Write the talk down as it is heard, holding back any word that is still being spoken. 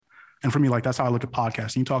And for me, like, that's how I look at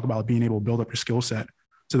podcasts. You talk about being able to build up your skill set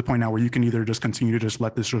to the point now where you can either just continue to just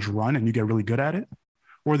let this just run and you get really good at it,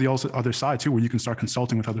 or the other side too, where you can start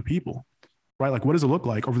consulting with other people, right? Like, what does it look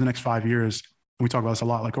like over the next 5 years? And we talk about this a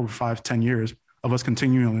lot, like over 5-10 years of us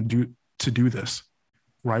continuing to do this,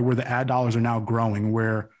 right? Where the ad dollars are now growing,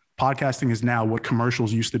 where podcasting is now what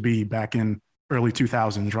commercials used to be back in early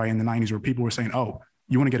 2000s, right? In the 90s, where people were saying, oh,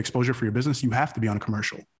 you want to get exposure for your business? You have to be on a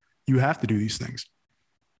commercial. You have to do these things.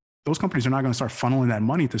 Those companies are not going to start funneling that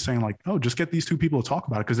money to saying like, oh, just get these two people to talk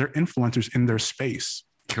about it because they're influencers in their space.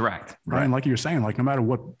 Correct. Right. And like you're saying, like no matter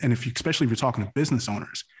what, and especially if you're talking to business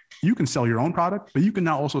owners, you can sell your own product, but you can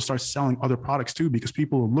now also start selling other products too, because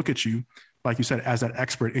people will look at you, like you said, as that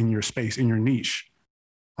expert in your space, in your niche,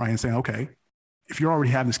 right? And saying, okay, if you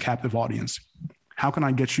already have this captive audience, how can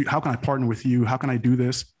I partner with you? How can I do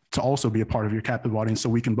this to also be a part of your captive audience so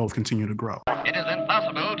we can both continue to grow? It is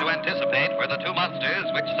impossible to anticipate where the two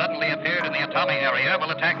monsters which suddenly appeared in the Atami area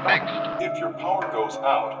will attack next. If your power goes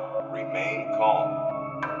out, remain calm.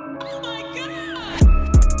 Oh my God!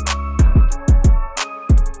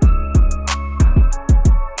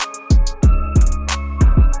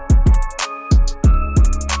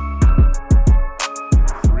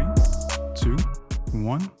 Three, two,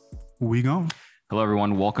 one, we go. Hello,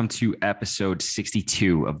 everyone. Welcome to episode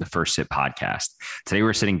 62 of the First Sip podcast. Today,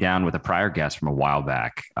 we're sitting down with a prior guest from a while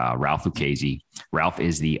back, Ralph Lucchese. Ralph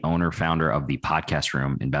is the owner, founder of the Podcast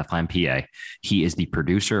Room in Bethlehem, PA. He is the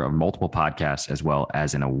producer of multiple podcasts, as well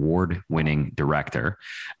as an award-winning director.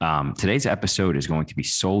 Today's episode is going to be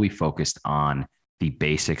solely focused on the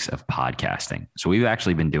basics of podcasting. So we've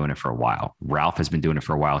actually been doing it for a while. Ralph has been doing it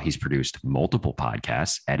for a while. He's produced multiple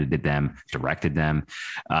podcasts, edited them, directed them.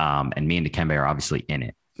 And me and Dikembe are obviously in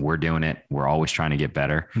it. We're doing it. We're always trying to get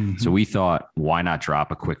better. Mm-hmm. So we thought, why not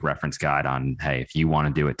drop a quick reference guide on, hey, if you want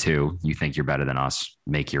to do it too, you think you're better than us,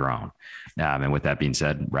 make your own. And with that being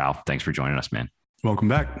said, Ralph, thanks for joining us, man. Welcome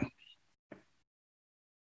back.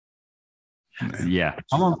 Yeah.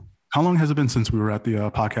 How long has it been since we were at the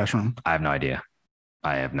podcast room? I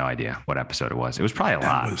have no idea what episode it was. It was probably a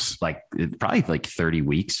lot, probably like 30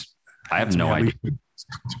 weeks. I have no idea.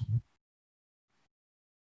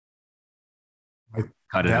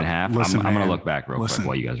 Cut it in half. I'm going to look back real quick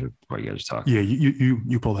while you guys are talking. Yeah,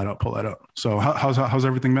 you pull that up. So how's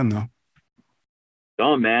everything been though?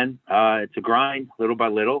 Going, man. It's a grind, little by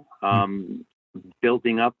little.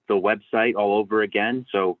 Building up the website all over again.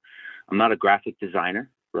 So I'm not a graphic designer.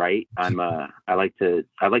 Right. I like the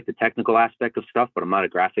technical aspect of stuff, but I'm not a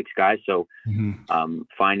graphics guy. So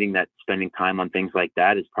finding that spending time on things like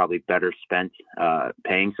that is probably better spent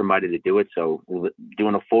paying somebody to do it. So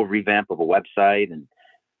doing a full revamp of a website and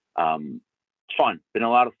it's fun. Been a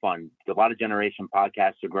lot of fun. A lot of generation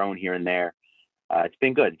podcasts are growing here and there. It's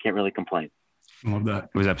been good. Can't really complain. I love that.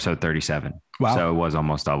 It was episode 37. Wow. So it was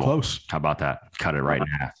almost double. Close. How about that? Cut it right in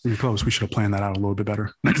half. Pretty close. We should have planned that out a little bit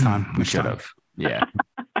better next time. We should have. Yeah.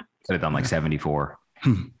 Could have done like 74.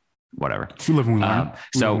 Whatever. We live and we learn.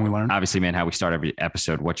 So obviously, man, how we start every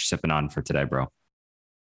episode. What you sipping on for today, bro?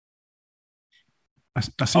 I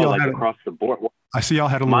see y'all like across the board. I see y'all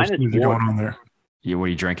had a little smoothie going on there. Yeah, what are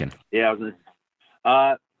you drinking? Yeah,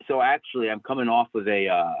 so actually, I'm coming off of a.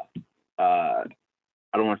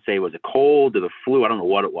 I don't want to say it was a cold or the flu. I don't know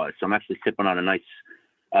what it was. So I'm actually sipping on a nice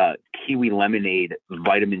kiwi lemonade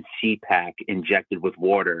vitamin C pack injected with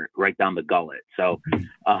water right down the gullet. So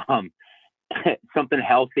something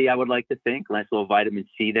healthy, I would like to think. Nice little vitamin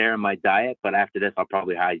C there in my diet. But after this, I'll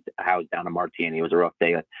probably house down a martini. It was a rough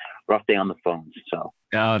day on the phones. So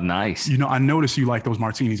nice. I noticed you like those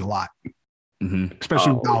martinis a lot,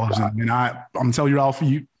 especially with olives. And I'm telling you, Ralph,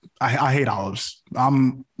 I hate olives.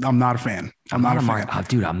 I'm not a fan. I'm not a fan.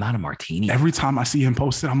 Dude, I'm not a martini. Every time I see him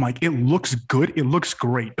post it, I'm like, it looks good. It looks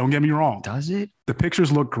great. Don't get me wrong. Does it? The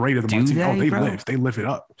pictures look great of the martini. They live it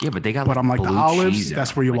up. Yeah, but they got. But I'm like the olives.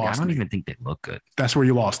 That's where you lost me. I don't even think they look good. That's where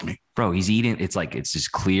you lost me, bro. He's eating. It's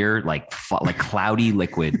just clear, like cloudy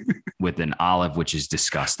liquid with an olive, which is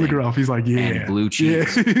disgusting. Look at Ralph. He's like, yeah, and blue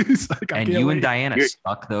cheese. Yeah. Like, and you and Diana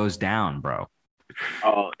suck those down, bro.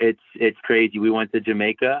 Oh, it's crazy. We went to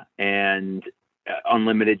Jamaica and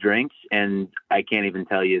unlimited drinks, and I can't even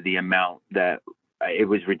tell you the amount that it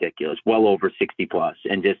was ridiculous. Well over 60 plus,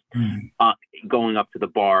 and just going up to the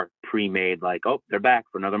bar pre-made, like, oh, they're back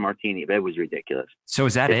for another martini. It was ridiculous. So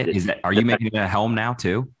is that it? Are you making it at home now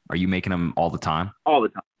too? Are you making them all the time? All the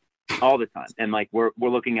time. And like we're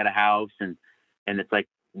looking at a house, and it's like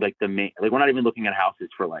the main, like we're not even looking at houses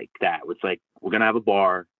for like that. It's like we're gonna have a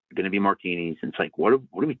bar. Going to be martinis, and it's like, what are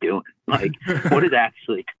we doing? Like, what is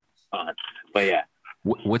actually on? But yeah,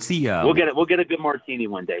 what's the we'll get a good martini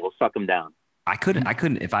one day. We'll suck them down. I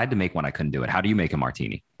couldn't, if I had to make one, I couldn't do it. How do you make a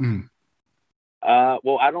martini?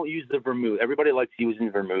 Well, I don't use the vermouth. Everybody likes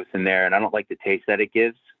using vermouth in there, and I don't like the taste that it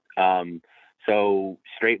gives. So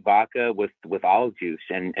straight vodka with olive juice,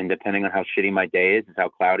 and depending on how shitty my day is how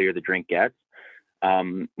cloudier the drink gets.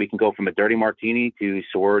 We can go from a dirty martini to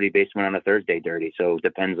sorority basement on a Thursday dirty. So it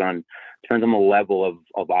depends on the level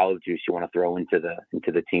of olive juice you want to throw into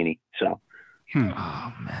the teeny. So,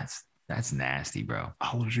 Oh man, that's nasty, bro.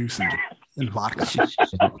 Olive juice and vodka.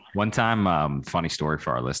 One time, funny story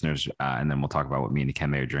for our listeners, and then we'll talk about what me and the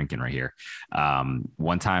Ken are drinking right here.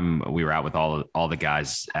 One time we were out with all the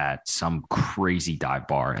guys at some crazy dive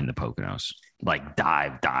bar in the Poconos, like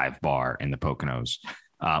dive bar in the Poconos.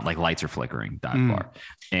 Like lights are flickering, dive bar,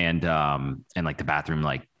 and like the bathroom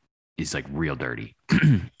like is like real dirty.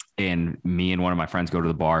 And me and one of my friends go to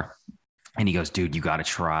the bar, and he goes, "Dude, you got to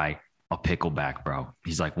try a pickleback, bro."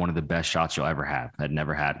 He's like, "One of the best shots you'll ever have." I'd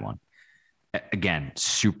never had one. Again,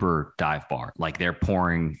 super dive bar. Like they're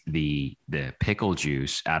pouring the pickle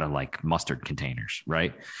juice out of like mustard containers,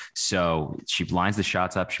 right? So she lines the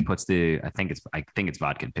shots up. She puts I think it's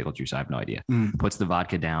vodka and pickle juice. I have no idea. Puts the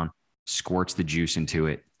vodka down, squirts the juice into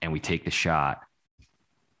it, and we take the shot.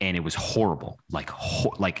 And it was horrible. Like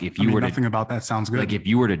if you were nothing about that sounds good. Like if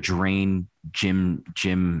you were to drain gym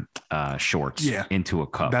shorts into a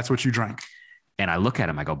cup. That's what you drank. And I look at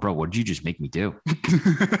him, I go, "Bro, what did you just make me do?"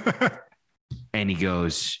 And he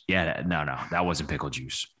goes, "Yeah, no, that wasn't pickle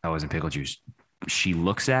juice. That wasn't pickle juice." She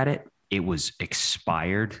looks at it. It was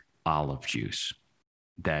expired olive juice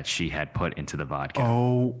that she had put into the vodka.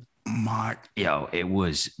 Oh my. Yo, it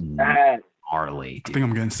was gnarly. Dude. I think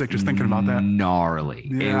I'm getting sick just thinking about that. Gnarly.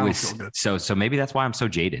 Yeah, it was so maybe that's why I'm so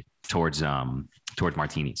jaded towards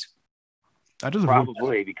martinis.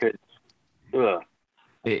 Probably because I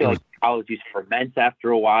feel like olive juice ferments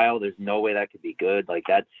after a while. There's no way that could be good. Like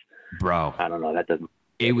that's, bro. I don't know. That doesn't.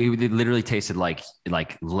 It literally tasted like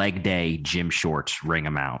leg day gym shorts. Wring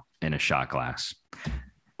them out in a shot glass.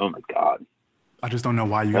 Oh my God. I just don't know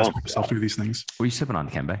why you guys put yourself through these things. What are you sipping on,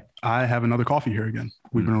 Kembe? I have another coffee here again.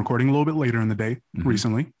 We've been recording a little bit later in the day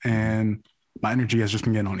recently, and my energy has just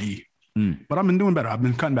been getting on E. But I've been doing better. I've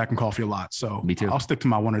been cutting back on coffee a lot. So me too. I'll stick to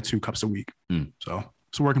my 1 or 2 cups a week. So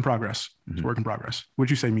it's a work in progress. It's a work in progress. Would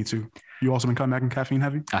you say me too? You also been cutting back on caffeine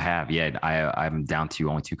heavy? I have. Yeah. I'm down to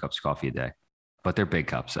only 2 cups of coffee a day, but they're big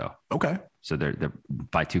cups. So, okay. So they're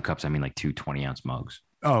by 2 cups, I mean like 2 20-ounce mugs.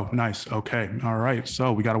 Oh, nice. Okay. All right.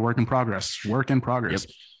 So we got a work in progress. Work in progress.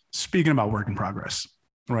 Yep. Speaking about work in progress,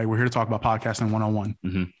 right? We're here to talk about podcasting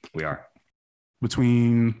 101. We are.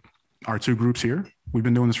 Between our 2 groups here, we've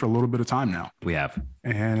been doing this for a little bit of time now. We have.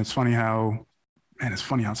 And it's funny how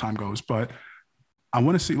time goes. But I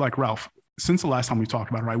want to see, like, Ralph, since the last time we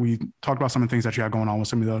talked about it, right? We talked about some of the things that you have going on with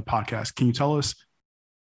some of the podcasts. Can you tell us,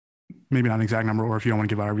 maybe not an exact number, or if you don't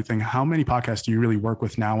want to give out everything, how many podcasts do you really work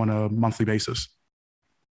with now on a monthly basis?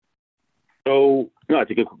 So, no, it's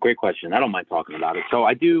a great question. I don't mind talking about it. So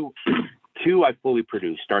I do 2 I fully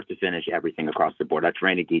produce, start to finish, everything across the board. That's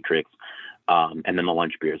Randy Dietrich's, and then the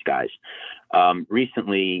Lunch Beers guys.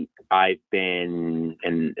 Recently, I've been,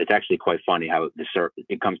 and it's actually quite funny how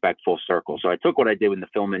it comes back full circle. So I took what I did in the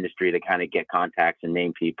film industry to kind of get contacts and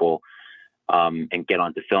name people and get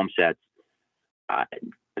onto film sets.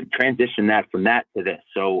 Transition that from that to this.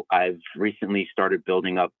 So I've recently started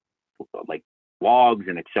building up like logs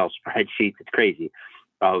and Excel spreadsheets. It's crazy,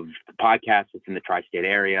 of the podcasts that's in the tri-state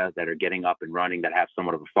area that are getting up and running, that have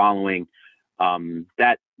somewhat of a following.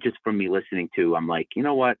 That just from me listening to, I'm like, you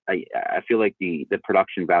know what? I feel like the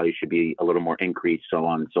production value should be a little more increased, so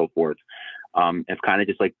on and so forth. I've kind of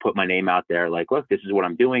just like put my name out there, like, look, this is what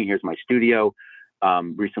I'm doing. Here's my studio.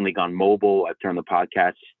 Recently gone mobile. I've turned the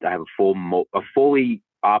podcast. I have a fully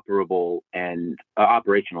operable and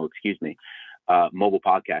operational, mobile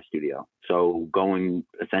podcast studio. So going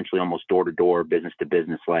essentially almost door to door, business to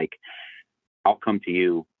business. Like, I'll come to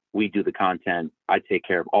you. We do the content. I take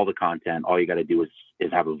care of all the content. All you got to do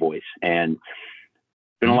is have a voice. And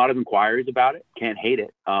been a lot of inquiries about it. Can't hate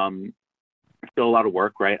it. Still a lot of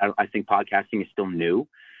work, right? I think podcasting is still new.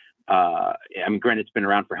 I mean, granted, it's been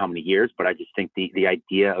around for how many years, but I just think the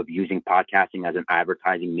idea of using podcasting as an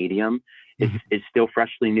advertising medium is still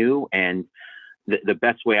freshly new. And the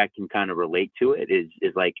best way I can kind of relate to it is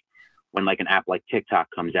like when like an app like TikTok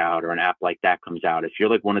comes out or an app like that comes out. If you're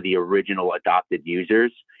like one of the original adopted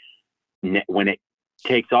users, when it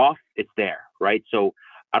takes off, it's there, right? So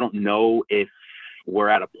I don't know if we're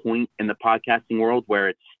at a point in the podcasting world where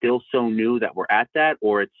it's still so new that we're at that,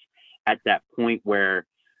 or it's at that point where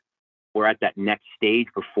we're at that next stage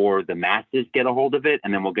before the masses get a hold of it,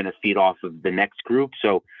 and then we're going to feed off of the next group.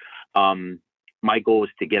 So my goal is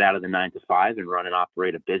to get out of the 9 to 5 and run and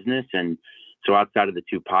operate a business. And so outside of the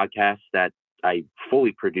 2 podcasts that I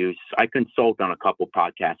fully produce, I consult on a couple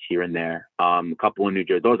podcasts here and there, a couple in New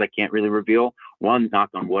Jersey. Those I can't really reveal. One, knock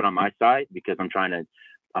on wood on my side, because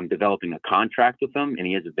I'm developing a contract with him, and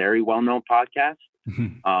he has a very well-known podcast,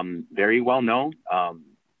 very well-known.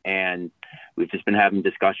 And we've just been having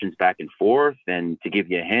discussions back and forth. And to give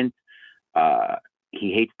you a hint,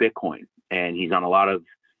 he hates Bitcoin, and he's on a lot of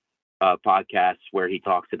podcasts where he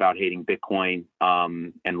talks about hating Bitcoin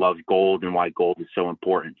and loves gold and why gold is so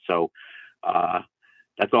important. So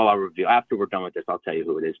that's all I'll reveal. After we're done with this, I'll tell you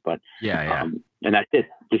who it is. But and that's it.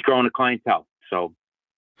 Just growing a clientele. So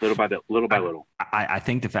little by little. I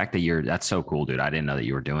think the fact that that's so cool, dude. I didn't know that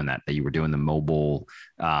you were doing that you were doing the mobile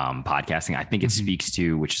podcasting. I think it speaks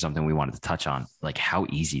to, which is something we wanted to touch on, like how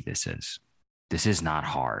easy this is. This is not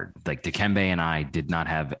hard. Like Dikembe and I did not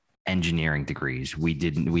have engineering degrees. We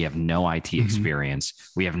have no IT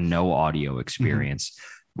experience. We have no audio experience.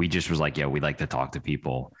 We just was like, yeah, we like to talk to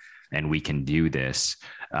people and we can do this.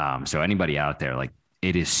 So anybody out there, like,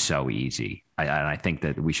 it is so easy. I think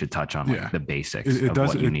that we should touch on the basics of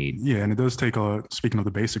what you need. Yeah. And it does take speaking of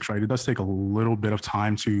the basics, right? It does take a little bit of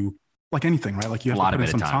time to, like anything, right? Like you have to put in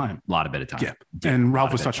some time. A lot of bit of time. Yeah. And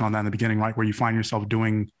Ralph was touching on that in the beginning, right? Where you find yourself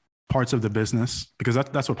doing parts of the business, because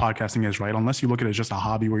that's what podcasting is, right? Unless you look at it as just a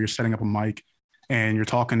hobby where you're setting up a mic and you're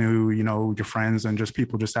talking to, your friends and just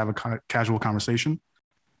people just have a casual conversation.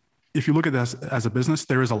 If you look at this as a business,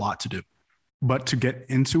 there is a lot to do. But to get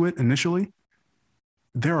into it initially,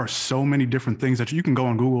 there are so many different things that you can go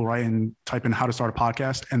on Google, right, and type in how to start a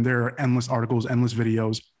podcast, and there are endless articles, endless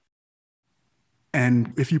videos.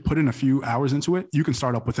 And if you put in a few hours into it, you can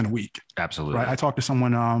start up within a week. Absolutely. Right. I talked to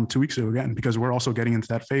someone 2 weeks ago again, because we're also getting into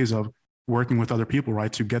that phase of working with other people,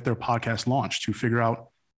 right, to get their podcast launched, to figure out,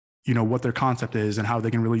 what their concept is and how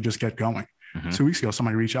they can really just get going. 2 weeks ago,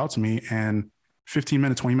 somebody reached out to me, and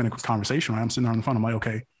 15-minute, 20-minute conversation, right? I'm sitting there on the phone. I'm like,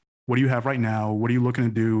 okay, what do you have right now? What are you looking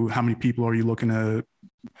to do? How many people are you looking to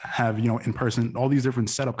have, in person? All these different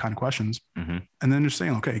setup kind of questions. And then just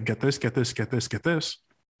saying, okay, get this.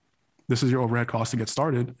 This is your overhead cost to get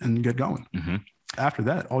started and get going. After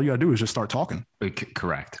that, all you got to do is just start talking.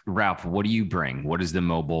 Correct. Ralph, what do you bring? What does the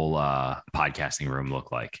mobile podcasting room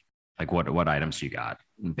look like? Like what items you got?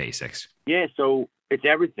 Basics. Yeah. So it's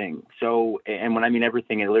everything. So, and when I mean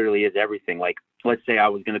everything, it literally is everything. Like, let's say I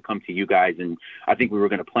was going to come to you guys, and I think we were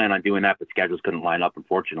going to plan on doing that, but schedules couldn't line up,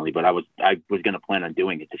 unfortunately. But I was going to plan on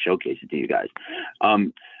doing it to showcase it to you guys.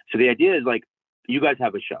 So the idea is, like, you guys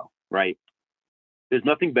have a show, right? There's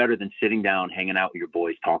nothing better than sitting down, hanging out with your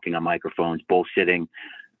boys, talking on microphones, bullshitting,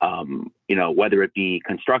 whether it be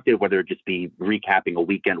constructive, whether it just be recapping a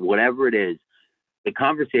weekend, whatever it is. The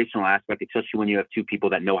conversational aspect, especially when you have 2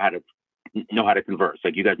 people that know how to converse,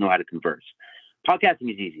 like you guys know how to converse.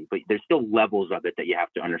 Podcasting is easy, but there's still levels of it that you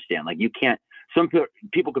have to understand. Like, you can't, some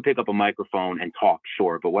people could pick up a microphone and talk,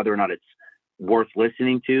 sure, but whether or not it's worth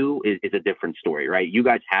listening to is a different story, right? You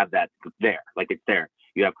guys have that there, like it's there.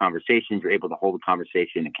 You have conversations, you're able to hold a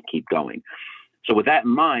conversation and can keep going. So with that in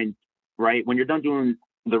mind, right, when you're done doing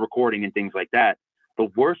the recording and things like that, the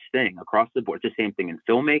worst thing across the board, it's the same thing in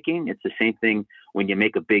filmmaking. It's the same thing when you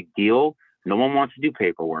make a big deal. No one wants to do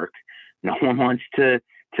paperwork. No one wants to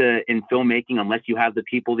in filmmaking, unless you have the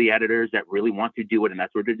people, the editors that really want to do it, and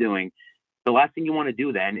that's what they're doing. The last thing you want to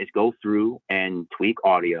do then is go through and tweak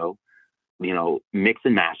audio, mix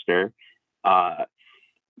and master,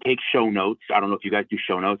 take show notes. I don't know if you guys do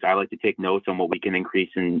show notes. I like to take notes on what we can increase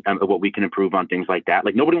and what we can improve on, things like that.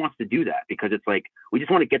 Like, nobody wants to do that, because it's like, we just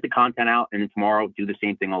want to get the content out and then tomorrow do the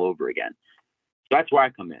same thing all over again. So that's where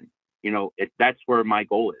I come in. That's where my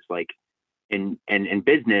goal is. Like, in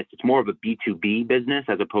business, it's more of a B2B business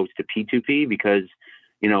as opposed to P2P, because,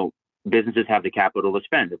 businesses have the capital to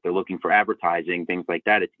spend. If they're looking for advertising, things like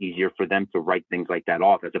that, it's easier for them to write things like that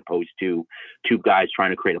off, as opposed to 2 guys trying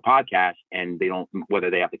to create a podcast and they don't, whether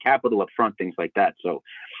they have the capital up front, things like that. So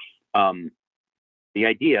the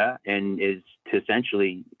idea is to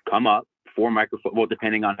essentially come up 4 microphones, well,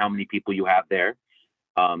 depending on how many people you have there,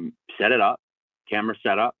 set it up, camera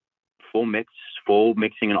set up, full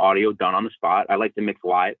mixing and audio done on the spot. I like to mix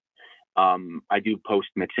live. I do post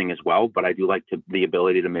mixing as well, but I do like the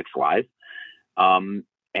ability to mix live,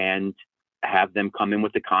 and have them come in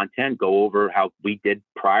with the content, go over how we did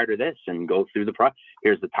prior to this, and go through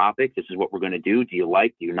here's the topic. This is what we're going to do. Do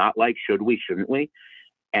you not like, should we, shouldn't we?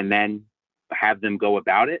 And then have them go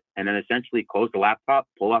about it. And then essentially close the laptop,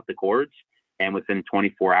 pull out the cords, and within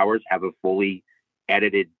 24 hours, have a fully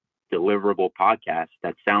edited, deliverable podcast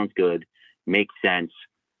that sounds good, makes sense,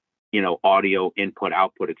 audio input,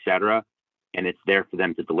 output, etc. and it's there for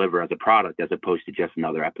them to deliver as a product as opposed to just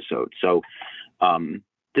another episode. So it's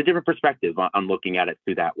a different perspective on looking at it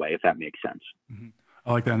through that way, if that makes sense. Mm-hmm.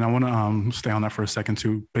 I like that. And I want to stay on that for a second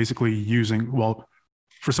too. Basically using, well,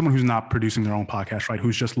 for someone who's not producing their own podcast, right,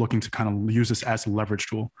 who's just looking to kind of use this as a leverage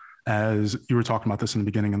tool, as you were talking about this in the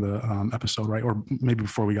beginning of the episode, right, or maybe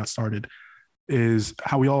before we got started, is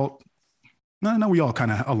how we all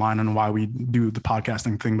kind of align on why we do the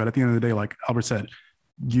podcasting thing. But at the end of the day, like Albert said,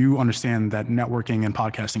 you understand that networking and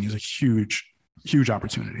podcasting is a huge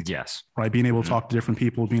opportunity. Yes. Right. Being able to talk to different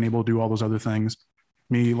people, being able to do all those other things.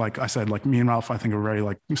 Me, like I said, like me and Ralph, I think are very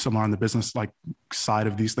like similar on the business like side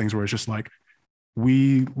of these things, where it's just like,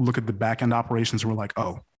 we look at the back end operations and we're like,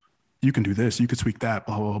 oh, you can do this, you could tweak that,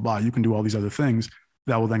 blah, blah, blah, blah. You can do all these other things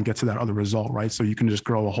that will then get to that other result, right? So you can just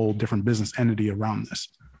grow a whole different business entity around this.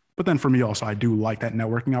 But then for me also, I do like that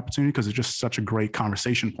networking opportunity because it's just such a great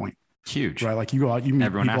conversation point. Huge. Right? Like you go out, you meet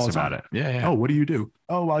everyone people asks all the about time. it. Yeah. Oh, what do you do?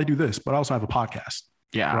 Oh, well, I do this, but I also have a podcast.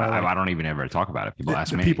 Yeah. Right? Like, I don't even ever talk about it. People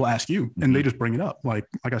ask me. People ask you and they just bring it up. Like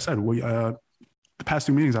I said, the past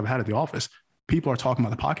 2 meetings I've had at the office, people are talking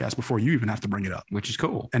about the podcast before you even have to bring it up, which is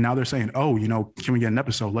cool. And now they're saying, oh, can we get an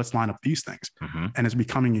episode? Let's line up these things. And it's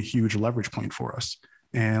becoming a huge leverage point for us.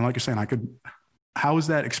 And like you're saying, how has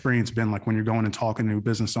that experience been like when you're going and talking to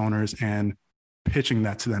business owners and pitching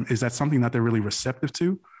that to them? Is that something that they're really receptive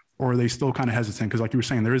to, or are they still kind of hesitant? Because like you were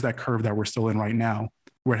saying, there is that curve that we're still in right now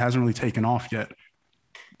where it hasn't really taken off yet.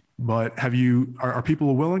 But are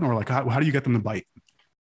people willing, or like, how do you get them to bite?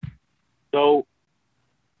 So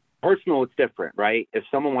personal, it's different, right? If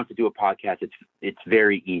someone wants to do a podcast, it's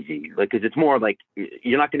very easy. Like, cause it's more like,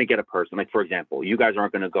 you're not going to get a person. Like, for example, you guys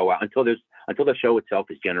aren't going to go out until the show itself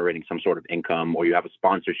is generating some sort of income, or you have a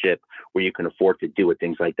sponsorship where you can afford to do it,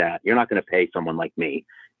 things like that. You're not going to pay someone like me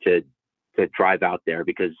to drive out there,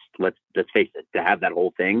 because let's face it, to have that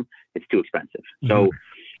whole thing, it's too expensive. So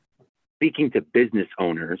speaking to business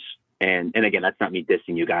owners, and again, that's not me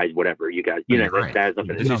dissing you guys, whatever you guys, right. that has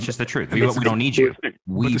nothing to do. It's just the truth. We don't need you.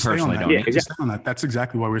 We personally don't need you. On that, that's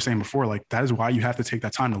exactly what we were saying before. Like, that is why you have to take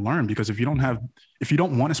that time to learn, because if you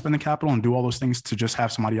don't want to spend the capital and do all those things to just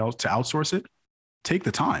have somebody else to outsource it, take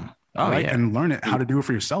the time, right? Yeah. And learn how to do it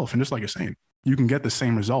for yourself. And just like you're saying, you can get the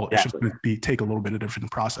same result. Exactly. It's just going to take a little bit of different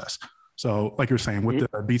process. So like you're saying with the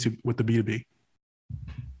B2B.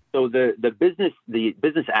 So the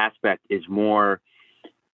business aspect is more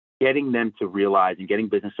getting them to realize, and getting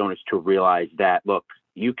business owners to realize that, look,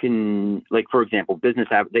 you can, like, for example,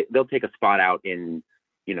 they'll take a spot out in,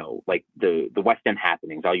 like the West End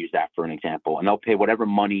happenings. I'll use that for an example. And they'll pay whatever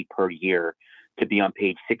money per year to be on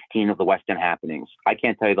page 16 of the West End happenings. I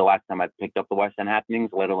can't tell you the last time I picked up the West End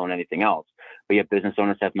happenings, let alone anything else. But yet business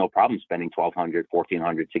owners have no problem spending $1,200,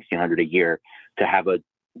 $1,400, $1,600 a year to have a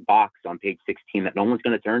box on page 16 that no one's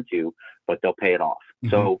going to turn to, but they'll pay it off.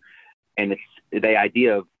 So, and it's the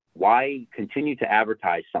idea of, why continue to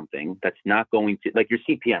advertise something that's not going to, like your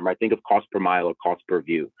CPM, right? Think of cost per mile or cost per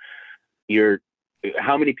view.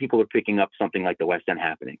 How many people are picking up something like the West End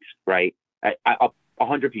happenings, right?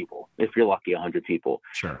 100 people, if you're lucky, 100 people.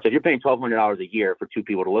 Sure. So if you're paying $1,200 a year for 2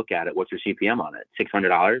 people to look at it, what's your CPM on it?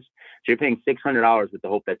 $600. So you're paying $600 with the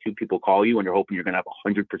hope that 2 people call you, and you're hoping you're going to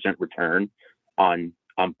have 100% return on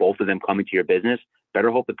both of them coming to your business.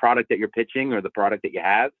 Better hope the product that you're pitching or the product that you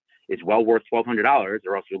have is well worth $1,200,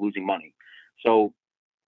 or else you're losing money. So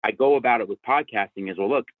I go about it with podcasting as well.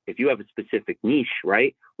 Look, if you have a specific niche,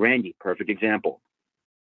 right? Randy, perfect example.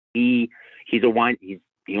 He owns the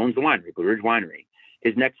winery, Blue Ridge Winery.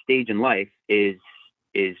 His next stage in life is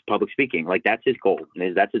public speaking. Like, that's his goal,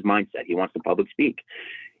 and that's his mindset. He wants to public speak.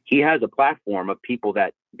 He has a platform of people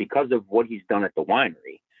that, because of what he's done at the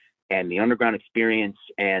winery and the underground experience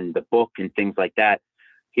and the book and things like that,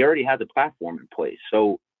 he already has a platform in place.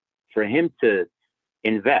 So for him to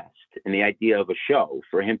invest in the idea of a show,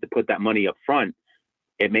 for him to put that money up front,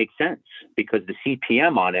 it makes sense, because the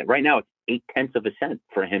CPM on it right now, it's 0.8 of a cent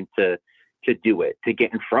for him to do it, to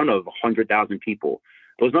get in front of 100,000 people.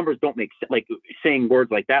 Those numbers don't make sense. Like, saying words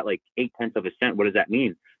like that, like 0.8 of a cent, what does that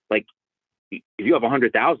mean? Like, if you have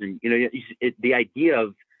 100,000, the idea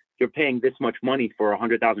of you're paying this much money for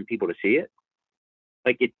 100,000 people to see it,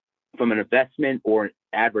 like, it, from an investment or an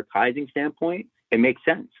advertising standpoint, it makes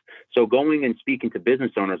sense. So going and speaking to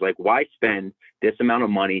business owners, like, why spend this amount of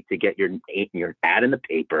money to get your ad in the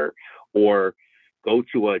paper, or go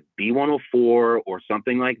to a B104 or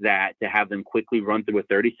something like that to have them quickly run through a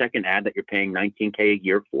 30-second ad that you're paying $19K a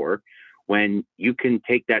year for, when you can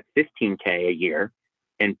take that $15K a year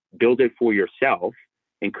and build it for yourself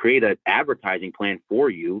and create an advertising plan for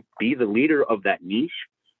you, be the leader of that niche,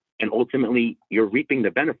 and ultimately you're reaping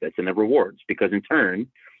the benefits and the rewards, because in turn,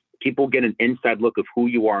 People get an inside look of who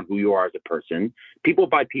you are and who you are as a person. People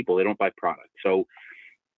buy people, they don't buy product. So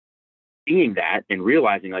seeing that and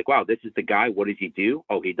realizing like, wow, this is the guy. What does he do?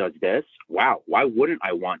 Oh, he does this. Wow. Why wouldn't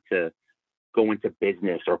I want to go into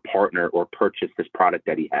business or partner or purchase this product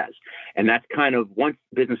that he has? And that's kind of, once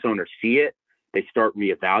business owners see it, they start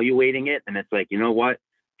reevaluating it. And it's like, you know what?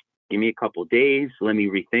 Give me a couple of days. Let me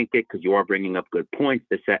rethink it, because you are bringing up good points,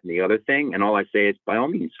 this, that, and the other thing. And all I say is, by all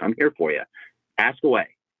means, I'm here for you. Ask away.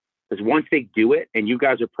 Because once they do it, and you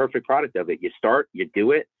guys are perfect product of it, you start, you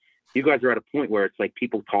do it. You guys are at a point where it's like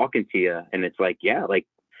people talking to you, and it's like, yeah, like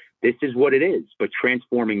this is what it is. But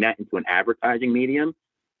transforming that into an advertising medium,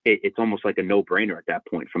 it's almost like a no-brainer at that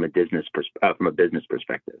point from a business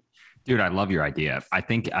perspective. Dude, I love your idea. I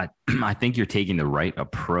think you're taking the right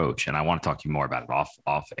approach, and I want to talk to you more about it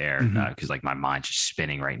off air, because like my mind's just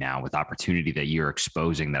spinning right now with opportunity that you're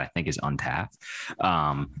exposing that I think is untapped.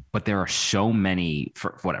 But there are so many,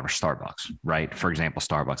 for whatever, Starbucks, right? For example,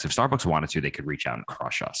 Starbucks. If Starbucks wanted to, they could reach out and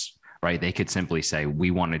crush us. Right. They could simply say, we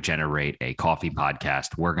want to generate a coffee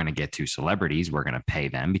podcast. We're going to get 2 celebrities. We're going to pay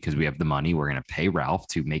them because we have the money. We're going to pay Ralph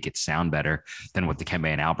to make it sound better than what the Dikembe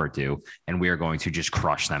and Albert do. And we are going to just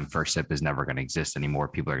crush them. First Sip is never going to exist anymore.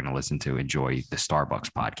 People are going to listen to, enjoy the Starbucks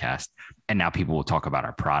podcast. And now people will talk about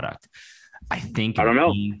our product. I don't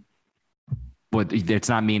know. But it's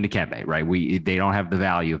not me and Dikembe, right? They don't have the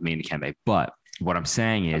value of me and Dikembe. But what I'm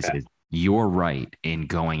saying is you're right in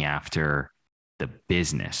going after the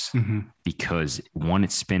business, because one,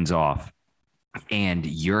 it spins off, and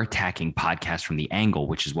you're attacking podcasts from the angle,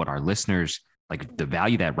 which is what our listeners like. The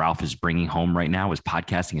value that Ralph is bringing home right now is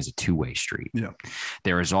podcasting is a 2-way street. Yeah.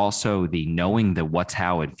 There is also the knowing the what's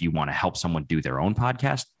how, if you want to help someone do their own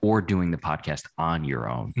podcast or doing the podcast on your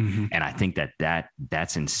own. And I think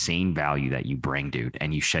that's insane value that you bring, dude.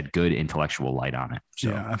 And you shed good intellectual light on it. So.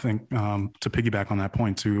 Yeah. I think to piggyback on that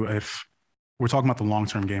point too, if we're talking about the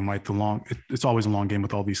long-term game, right? It's always a long game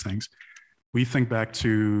with all these things. We think back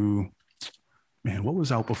to, man, what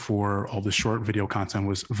was out before all the short video content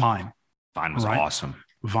was Vine. Vine was awesome.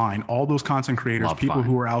 Vine, all those content creators, people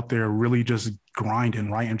who are out there really just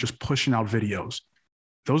grinding, right? And just pushing out videos.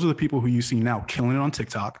 Those are the people who you see now killing it on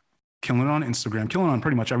TikTok, killing it on Instagram, killing it on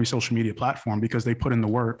pretty much every social media platform, because they put in the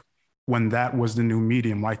work when that was the new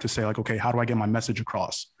medium, right? To say like, okay, how do I get my message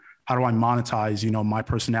across? How do I monetize, my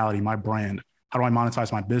personality, my brand? How do I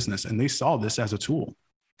monetize my business? And they saw this as a tool.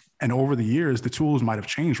 And over the years, the tools might have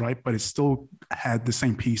changed, right? But it still had the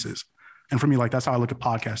same pieces. And for me, like, that's how I look at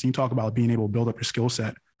podcasting. You talk about being able to build up your skill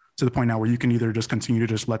set to the point now where you can either just continue to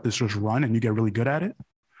just let this just run and you get really good at it,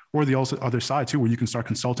 or the other side too, where you can start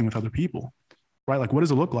consulting with other people, right? Like, what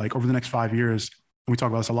does it look like over the next 5 years? And we talk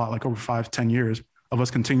about this a lot, like over 5-10 years of us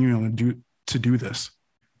continuing to do this,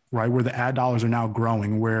 right? Where the ad dollars are now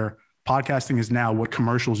growing, where podcasting is now what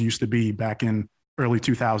commercials used to be back in early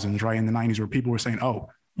 2000s, right? In the 90s, where people were saying, oh,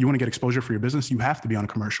 you want to get exposure for your business? You have to be on a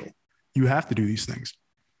commercial. You have to do these things.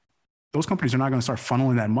 Those companies are not going to start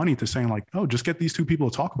funneling that money to saying like, oh, just get these 2 people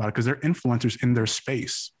to talk about it, because they're influencers in their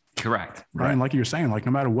space. Correct. Right. And like you're saying, like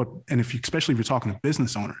no matter what, and especially if you're talking to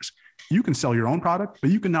business owners, you can sell your own product, but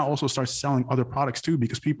you can now also start selling other products too,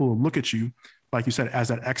 because people will look at you, like you said, as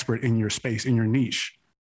that expert in your space, in your niche,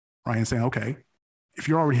 right? And saying, okay, if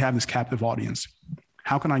you already have this captive audience,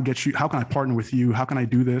 how can I partner with you? How can I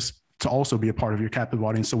do this to also be a part of your captive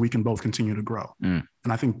audience so we can both continue to grow? And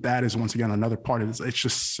I think that is, once again, another part of it. It's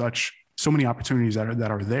just so many opportunities that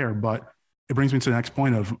are there, but it brings me to the next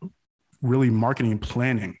point of really marketing and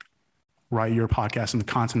planning, right? Your podcast and the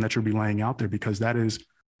content that you'll be laying out there, because that is,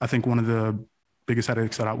 I think, one of the biggest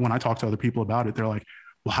headaches that when I talk to other people about it, they're like,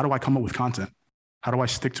 well, how do I come up with content? How do I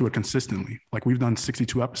stick to it consistently? Like, we've done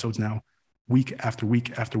 62 episodes now, week after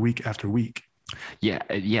week after week after week. Yeah.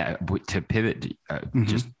 To pivot,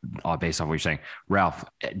 just based off what you're saying, Ralph,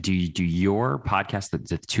 do your podcast,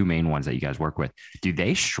 the 2 main ones that you guys work with, do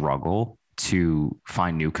they struggle to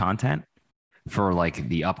find new content for like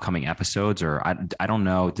the upcoming episodes? Or I don't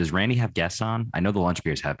know. Does Randy have guests on? I know the Lunch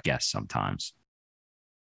Beers have guests sometimes.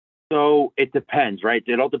 So it depends, right?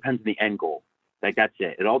 It all depends on the end goal. Like, that's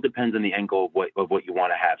it. It all depends on the end goal of what you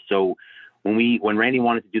want to have. So when Randy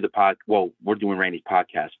wanted to do the we're doing Randy's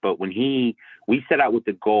podcast, but we set out with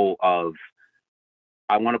the goal of,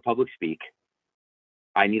 I want to public speak.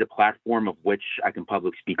 I need a platform of which I can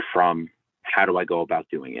public speak from. How do I go about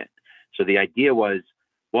doing it? So the idea was,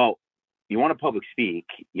 well, you want to public speak,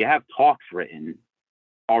 you have talks written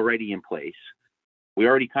already in place. We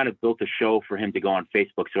already kind of built a show for him to go on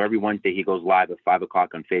Facebook. So every Wednesday he goes live at 5:00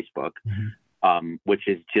 on Facebook, which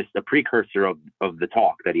is just a precursor of the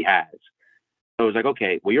talk that he has. So it was like,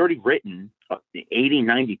 okay, we already written 80,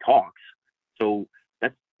 90 talks. So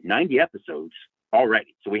 90 episodes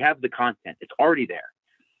already. So we have the content. It's already there.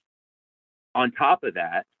 On top of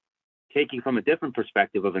that, taking from a different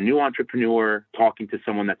perspective of a new entrepreneur talking to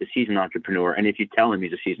someone that's a seasoned entrepreneur. And if you tell him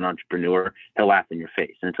he's a seasoned entrepreneur, he'll laugh in your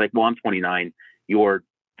face. And it's like, well, I'm 29, you're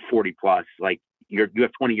 40 plus, like you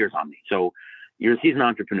have 20 years on me. So you're a seasoned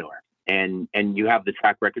entrepreneur and you have the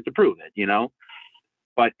track record to prove it, you know?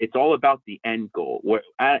 But it's all about the end goal.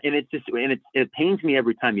 It pains me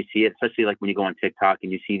every time you see it, especially like when you go on TikTok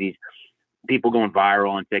and you see these people going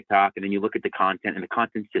viral on TikTok, and then you look at the content and the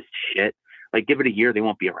content's just shit. Like, give it a year, they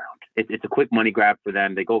won't be around. It's a quick money grab for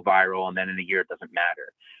them. They go viral, and then in a year, it doesn't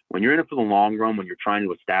matter. When you're in it for the long run, when you're trying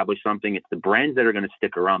to establish something, it's the brands that are going to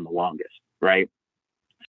stick around the longest, right?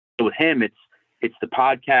 So with him, it's the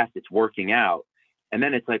podcast, it's working out. And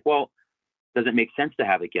then it's like, well, does it make sense to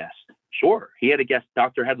have a guest? Sure. He had a guest,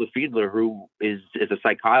 Dr. Hedla Fiedler, who is a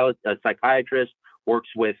psychiatrist, works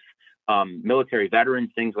with military veterans,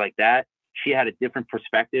 things like that. She had a different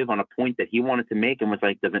perspective on a point that he wanted to make and was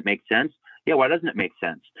like, does it make sense? Yeah, why doesn't it make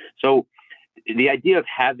sense? So the idea of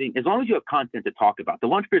having, as long as you have content to talk about, the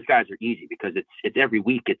Lunch Beers guys are easy because it's every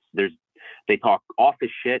week. They talk office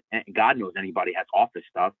shit, and God knows anybody has office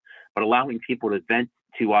stuff, but allowing people to vent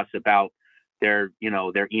to us about their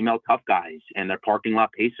email tough guys and their parking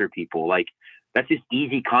lot pacer people, like that's just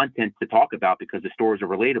easy content to talk about because the stories are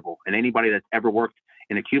relatable. And anybody that's ever worked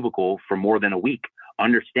in a cubicle for more than a week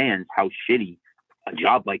understands how shitty a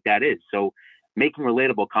job like that is. So making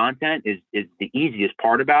relatable content is the easiest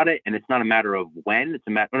part about it. And it's not a matter of when, it's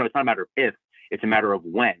not a matter of if, it's a matter of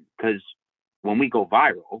when. Because when we go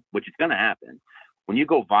viral, which is going to happen, when you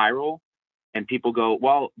go viral and people go,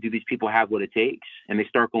 well, do these people have what it takes? And they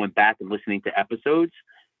start going back and listening to episodes,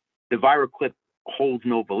 the viral clip holds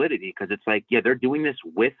no validity because it's like, yeah, they're doing this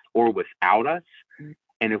with or without us.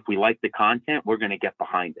 And if we like the content, we're going to get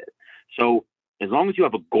behind it. So as long as you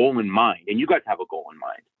have a goal in mind, and you guys have a goal in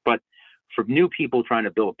mind, but for new people trying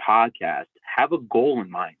to build a podcast, have a goal in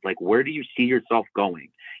mind. Like, where do you see yourself going?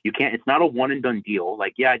 It's not a one and done deal.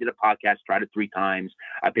 Like, yeah, I did a podcast, tried it 3 times.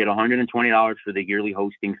 I paid $120 for the yearly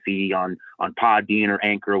hosting fee on Podbean or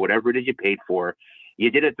Anchor or whatever it is you paid for. You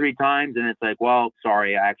did it 3 times and it's like, well,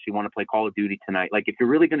 sorry, I actually want to play Call of Duty tonight. Like, if you're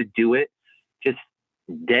really going to do it, just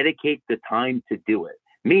dedicate the time to do it.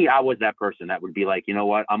 Me, I was that person that would be like, you know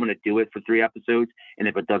what, I'm going to do it for 3 episodes. And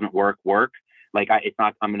if it doesn't work. Like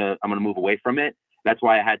I'm going to move away from it. That's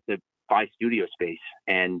why I had to buy studio space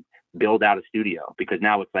and build out a studio, because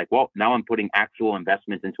now it's like, well, now I'm putting actual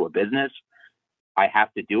investments into a business. I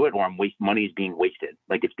have to do it or money is being wasted.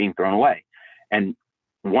 Like, it's being thrown away. And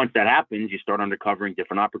once that happens, you start uncovering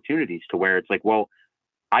different opportunities to where it's like, well,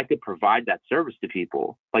 I could provide that service to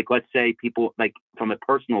people. Like, let's say people, like, from a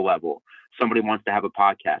personal level, somebody wants to have a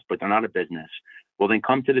podcast, but they're not a business. Well, then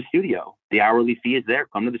come to the studio. The hourly fee is there.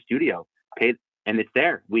 Come to the studio, pay, and it's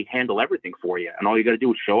there. We handle everything for you. And all you got to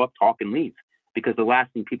do is show up, talk, and leave. Because the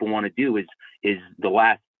last thing people want to do is the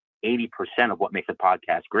last 80% of what makes a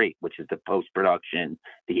podcast great, which is the post-production,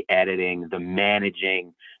 the editing, the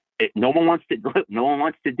managing. No one wants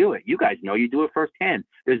to do it. You guys know, you do it firsthand.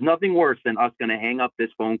 There's nothing worse than us going to hang up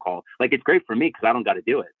this phone call. Like, it's great for me because I don't got to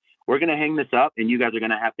do it. We're going to hang this up and you guys are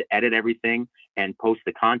going to have to edit everything and post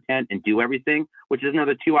the content and do everything, which is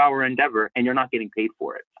another 2-hour endeavor, and you're not getting paid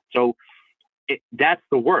for it. So that's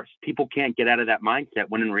the worst. People can't get out of that mindset,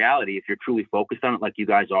 when in reality, if you're truly focused on it like you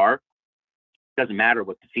guys are, it doesn't matter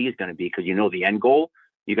what the fee is going to be, because you know the end goal.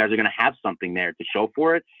 You guys are going to have something there to show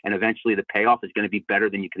for it. And eventually the payoff is going to be better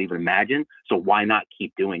than you could even imagine. So why not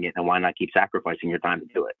keep doing it? And why not keep sacrificing your time to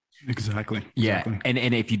do it? Exactly. Yeah. And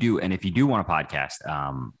if you do want a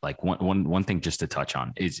podcast, like one thing just to touch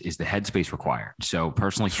on is the headspace required. So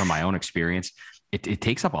personally, from my own experience, it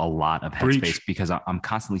takes up a lot of headspace because I'm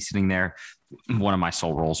constantly sitting there. One of my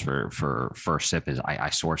sole roles for First Sip is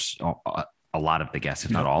I source a lot of the guests,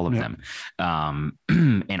 if not all of them.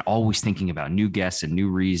 And always thinking about new guests and new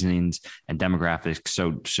reasons and demographics.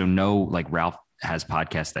 So no, like Ralph has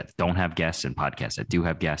podcasts that don't have guests and podcasts that do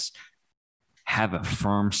have guests. Have a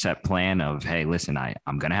firm set plan of, hey, listen,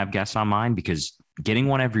 I'm going to have guests on mine, because getting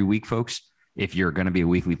one every week, folks, if you're going to be a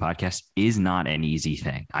weekly podcast, is not an easy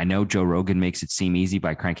thing. I know Joe Rogan makes it seem easy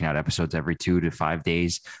by cranking out episodes every 2 to 5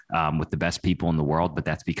 days with the best people in the world, but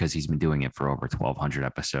that's because he's been doing it for over 1,200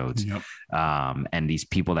 episodes. Yep. And these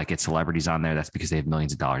people that get celebrities on there, that's because they have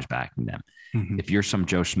millions of dollars backing them. Mm-hmm. If you're some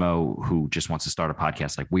Joe Schmo who just wants to start a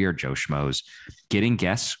podcast like we are Joe Schmoes, getting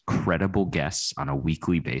guests, credible guests on a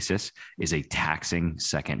weekly basis is a taxing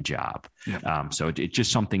second job. Yep. So it's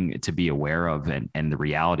just something to be aware of. And the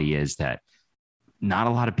reality is that not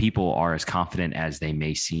a lot of people are as confident as they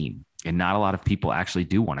may seem And not a lot of people actually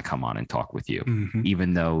do want to come on and talk with you,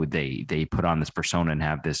 even though they put on this persona and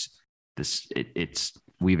have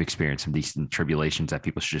we've experienced some decent tribulations that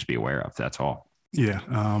people should just be aware of. That's all. Yeah.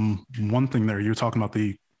 One thing there, you're talking about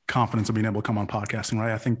the confidence of being able to come on podcasting,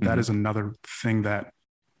 right? I think that is another thing that,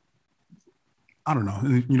 I don't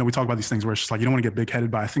know, we talk about these things where it's just like, you don't want to get big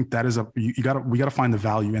headed, but I think that is we got to find the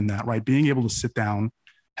value in that, right? Being able to sit down,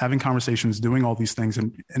 having conversations, doing all these things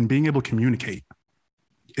and being able to communicate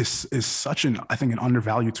is such an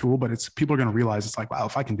undervalued tool, but people are going to realize it's like, wow,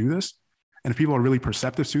 if I can do this, and if people are really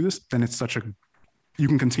perceptive to this, then it's you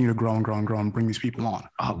can continue to grow and grow and grow and bring these people on.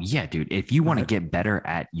 Oh yeah, dude. If you want to get better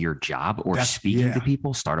at your job or speaking to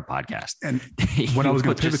people, start a podcast. And what I was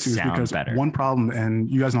going to pivot to is because one problem, and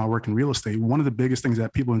you guys know I work in real estate, one of the biggest things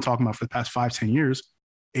that people have been talking about for the past 5-10 years,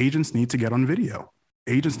 agents need to get on video.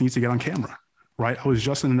 Agents need to get on camera, right? I was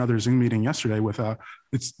just in another Zoom meeting yesterday with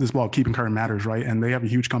it's this Keeping Current Matters, right? And they have a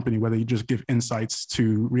huge company where they just give insights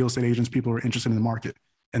to real estate agents, people who are interested in the market.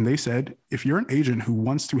 And they said, if you're an agent who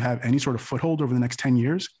wants to have any sort of foothold over the next 10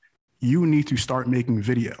 years, you need to start making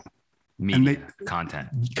video. Content.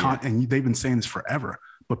 And they've been saying this forever,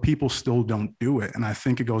 but people still don't do it. And I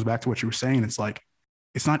think it goes back to what you were saying. It's like,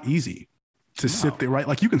 it's not easy to sit there, right?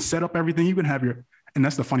 Like you can set up everything, you can have and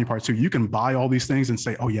that's the funny part too. You can buy all these things and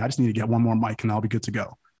say, oh yeah, I just need to get one more mic and I'll be good to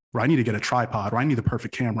go. Or I need to get a tripod, or I need the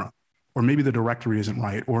perfect camera, or maybe the directory isn't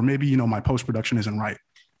right. Or maybe, my post-production isn't right.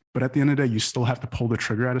 But at the end of the day, you still have to pull the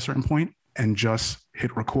trigger at a certain point and just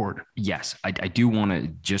hit record. Yes. I do want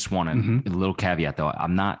to a little caveat though.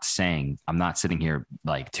 I'm not sitting here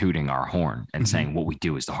like tooting our horn and saying what we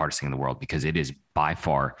do is the hardest thing in the world, because it is by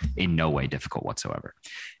far in no way difficult whatsoever.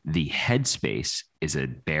 The headspace is a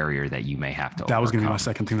barrier that you may have to overcome. That was going to be my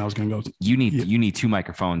second thing that I was going to go to. You need 2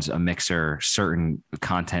 microphones, a mixer, certain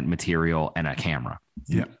content material, and a camera.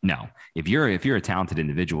 Yeah. No, if you're a talented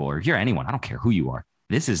individual, or if you're anyone, I don't care who you are,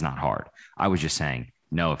 this is not hard. I was just saying,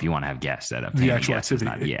 no, if you want to have guests, that the actual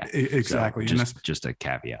activity. Exactly. So and just a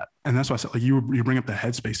caveat. And that's why I said, like, you bring up the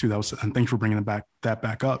headspace too. And thanks for bringing that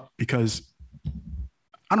back up, because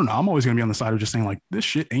I don't know, I'm always going to be on the side of just saying like, this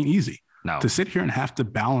shit ain't easy. No. To sit here and have to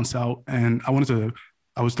balance out. And I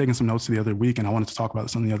was taking some notes the other week, and I wanted to talk about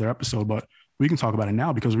this on the other episode, but we can talk about it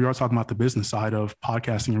now because we are talking about the business side of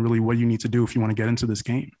podcasting and really what you need to do if you want to get into this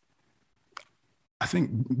game. I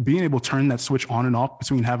think being able to turn that switch on and off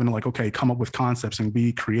between having to, like, okay, come up with concepts and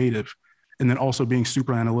be creative, and then also being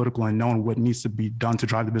super analytical and knowing what needs to be done to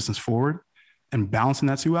drive the business forward, and balancing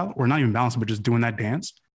that two out, or not even balancing, but just doing that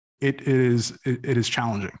dance. It is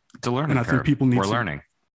challenging. It's a learning and I curve. think people need We're learning.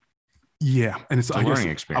 Yeah. And it's a learning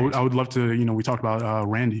experience. I would love to, we talked about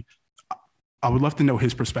Randy. I would love to know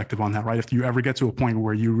his perspective on that, right? If you ever get to a point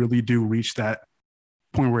where you really do reach that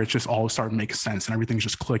point where it's just all starting to make sense and everything's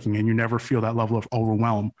just clicking and you never feel that level of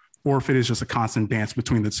overwhelm, or if it is just a constant dance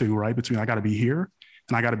between the two, right? Between I got to be here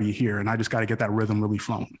and I got to be here, and I just got to get that rhythm really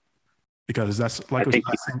flowing, because that's like,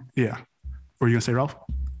 yeah. What are you gonna say, Ralph?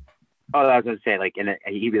 Oh, I was gonna say, like, and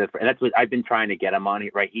that's what I've been trying to get him on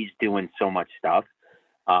it, right? He's doing so much stuff.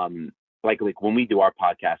 Like when we do our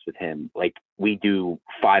podcast with him, like we do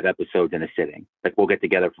 5 episodes in a sitting. Like we'll get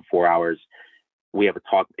together for 4 hours. We have a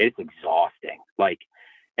talk. It's exhausting. Like,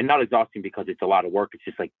 and not exhausting because it's a lot of work. It's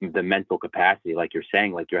just like the mental capacity, like you're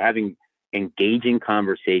saying, like you're having engaging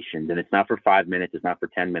conversations, and it's not for 5 minutes. It's not for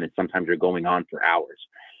 10 minutes. Sometimes you're going on for hours.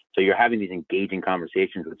 So you're having these engaging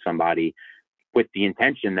conversations with somebody with the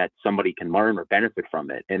intention that somebody can learn or benefit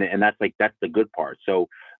from it. And that's the good part. So,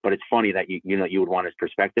 but it's funny that you would want his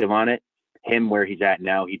perspective on it. Him where he's at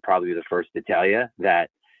now, he'd probably be the first to tell you that,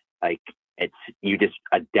 like, you just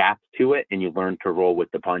adapt to it and you learn to roll with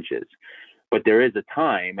the punches. But there is a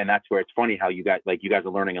time, and that's where it's funny how you guys are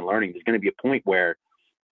learning and learning. There's going to be a point where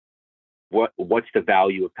what's the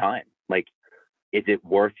value of time? Like, is it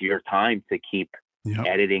worth your time to keep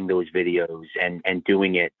editing those videos and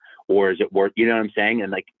doing it? Or is it worth, you know what I'm saying?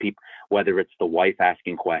 And like people, whether it's the wife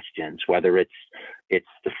asking questions, whether it's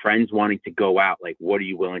the friends wanting to go out, like, what are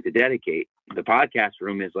you willing to dedicate? The podcast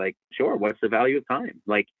room is like, sure, what's the value of time?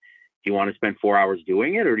 Like, do you want to spend 4 hours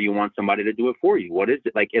doing it, or do you want somebody to do it for you? What is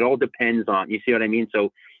it? Like, it all depends on, you see what I mean?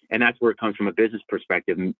 So, and that's where it comes from a business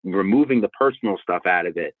perspective, removing the personal stuff out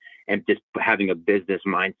of it and just having a business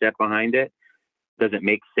mindset behind it. Does it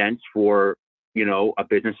make sense for, a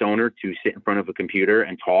business owner to sit in front of a computer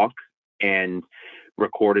and talk and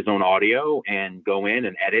record his own audio and go in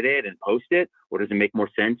and edit it and post it? Or does it make more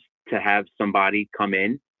sense to have somebody come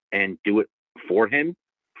in and do it for him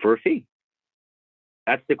for a fee?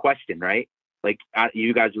 That's the question, right? Like,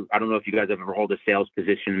 you guys, I don't know if you guys have ever held a sales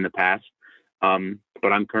position in the past,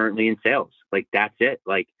 but I'm currently in sales. Like, that's it.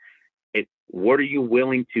 Like, What are you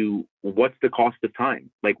willing to, what's the cost of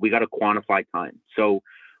time? Like, we got to quantify time. So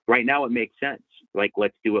right now it makes sense. Like,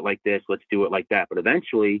 let's do it like this. Let's do it like that. But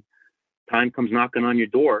eventually time comes knocking on your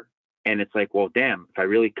door and it's like, well, damn, if I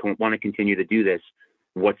really want to continue to do this,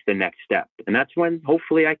 what's the next step? And that's when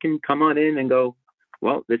hopefully I can come on in and go,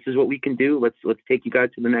 well, this is what we can do. Let's take you guys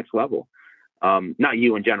to the next level. Not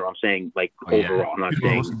you in general. I'm saying like overall. I'm not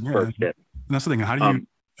saying first step. And that's the thing.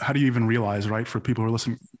 How do you even realize, right? For people who are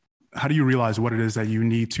listening, how do you realize what it is that you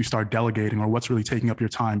need to start delegating or what's really taking up your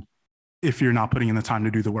time if you're not putting in the time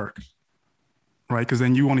to do the work, right? Because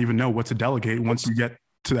then you won't even know what to delegate once you get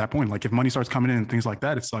to that point. Like if money starts coming in and things like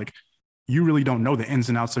that, it's like you really don't know the ins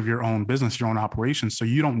and outs of your own business, your own operations. So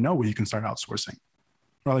you don't know what you can start outsourcing.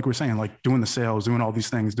 Or like we're saying, like doing the sales, doing all these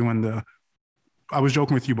things, I was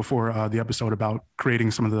joking with you before the episode about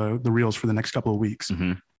creating some of the reels for the next couple of weeks,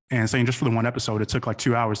 and saying just for the one episode, it took like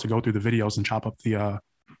 2 hours to go through the videos and chop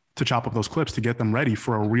up those clips to get them ready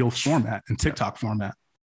for a reel format and TikTok format.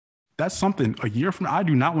 That's something a year from now, I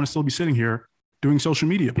do not want to still be sitting here doing social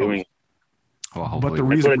media posts. Well, but the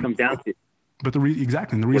reason it comes down to. But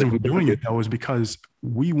exactly. And the reason we're doing it though is because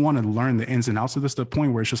we want to learn the ins and outs of this to the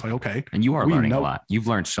point where it's just like, okay. And you are learning a lot. You've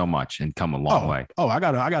learned so much and come a long way. Oh, I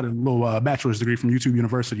got a little bachelor's degree from YouTube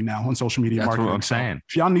University now on social media marketing. That's what I'm saying.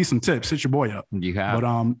 If y'all need some tips, hit your boy up. You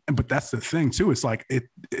have. But that's the thing too. It's like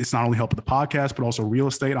it's not only helping the podcast, but also real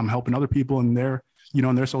estate. I'm helping other people in their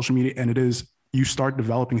social media. And it is, you start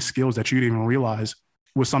developing skills that you didn't even realize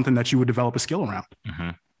was something that you would develop a skill around.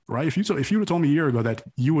 Right? If you would have told me a year ago that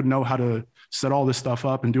you would know how to set all this stuff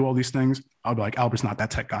up and do all these things, I'd be like, Albert's not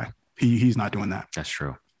that tech guy. He's not doing that. That's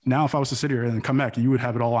true. Now, if I was to sit here and come back, you would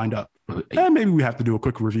have it all lined up. And maybe we have to do a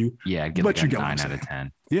quick review. Yeah, I'd get like a 9 out of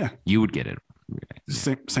 10. Yeah. You would get it.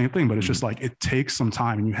 Same thing, but it's just like, it takes some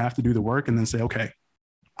time and you have to do the work and then say, okay,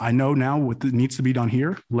 I know now what needs to be done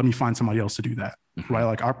here. Let me find somebody else to do that. Right?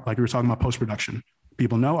 Like we were talking about post-production.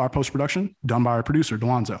 People know our post-production done by our producer,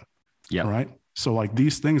 Delonzo. Yeah. Right. So like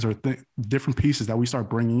these things are different pieces that we start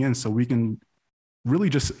bringing in so we can really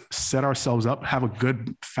just set ourselves up, have a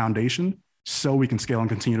good foundation so we can scale and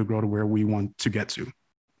continue to grow to where we want to get to.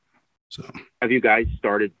 So have you guys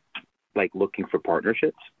started like looking for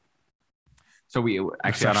partnerships? So we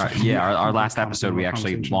actually, our last episode, we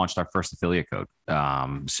actually launched our first affiliate code.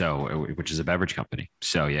 Which is a beverage company.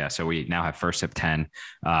 So we now have First Sip 10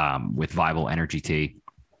 with Viable Energy Tea.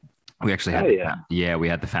 We actually had, we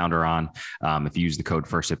had the founder on. If you use the code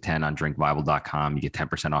FirstSip10 on drinkviable.com, you get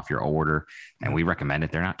 10% off your order. And we recommend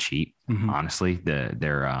it. They're not cheap. Honestly,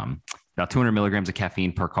 they're about 200 milligrams of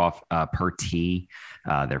caffeine per tea.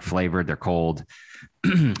 They're flavored. They're cold.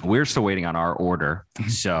 We're still waiting on our order.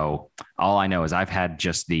 So all I know is I've had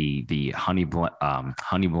just the honey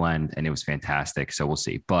blend and it was fantastic. So we'll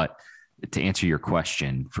see. But to answer your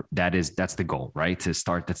question, that's the goal, right? To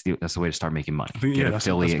start, that's the way to start making money. Get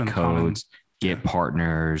affiliate codes, get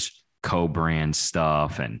partners, co-brand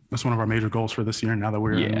stuff, and that's one of our major goals for this year. Now that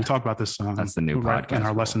we talk about this, that's the new podcast and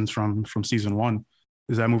our lessons from season 1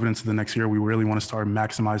 is that moving into the next year, we really want to start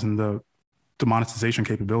maximizing the monetization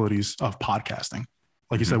capabilities of podcasting.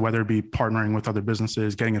 Like you said, whether it be partnering with other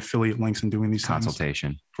businesses, getting affiliate links and doing these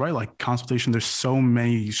consultation, right? Like consultation, there's so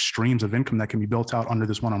many streams of income that can be built out under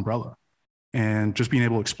this one umbrella. And just being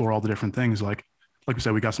able to explore all the different things, like we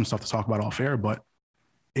said, we got some stuff to talk about off air, but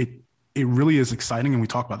it really is exciting. And we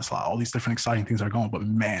talk about this a lot, all these different exciting things are going, but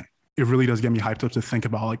man, it really does get me hyped up to think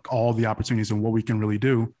about like all the opportunities and what we can really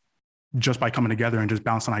do just by coming together and just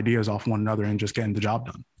bouncing ideas off one another and just getting the job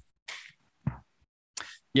done.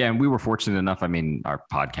 Yeah. And we were fortunate enough. I mean, our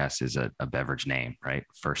podcast is a beverage name, right?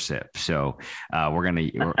 First Sip. So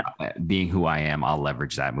being who I am, I'll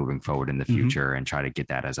leverage that moving forward in the future and try to get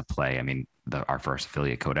that as a play. I mean, our first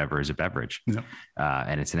affiliate code ever is a beverage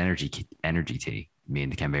and it's an energy tea. Me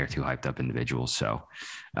and Dikembe are two hyped up individuals. So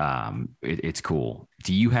it's cool.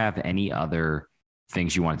 Do you have any other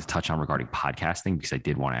things you wanted to touch on regarding podcasting? Because I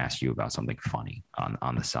did want to ask you about something funny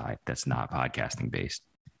on the side that's not podcasting based.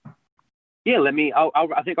 Yeah,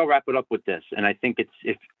 I think I'll wrap it up with this. And I think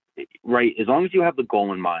it's right. As long as you have the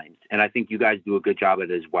goal in mind, and I think you guys do a good job at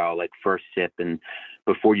it as well, like First Sip. And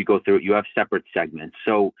before you go through it, you have separate segments.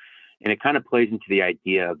 So, and it kind of plays into the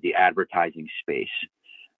idea of the advertising space.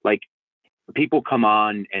 Like people come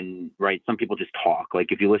on and some people just talk.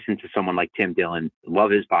 Like if you listen to someone like Tim Dillon, love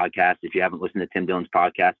his podcast. If you haven't listened to Tim Dillon's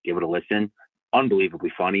podcast, give it a listen.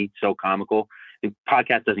 Unbelievably funny, so comical. The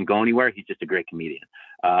podcast doesn't go anywhere. He's just a great comedian.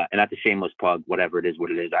 And that's a shameless plug, whatever it is, what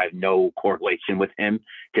it is. I have no correlation with him.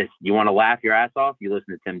 Just you want to laugh your ass off, you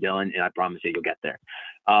listen to Tim Dillon, and I promise you'll get there.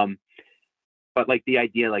 But like the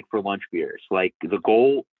idea, like for lunch beers, like the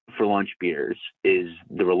goal for lunch beers is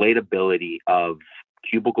the relatability of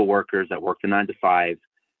cubicle workers that work the 9 to 5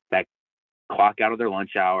 that clock out of their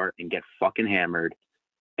lunch hour and get fucking hammered,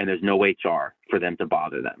 and there's no HR for them to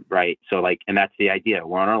bother them, right? So like, and that's the idea.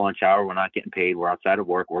 We're on our lunch hour, we're not getting paid, we're outside of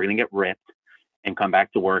work, we're gonna get ripped and come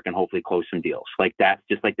back to work and hopefully close some deals. Like that's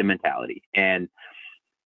just like the mentality. And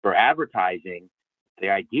for advertising, the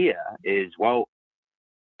idea is, well,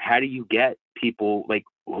 how do you get people, like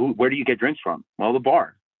where do you get drinks from? Well, the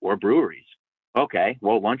bar or breweries. Okay,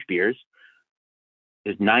 well, lunch beers,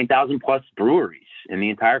 there's 9,000 plus breweries in the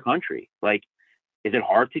entire country. Like, is it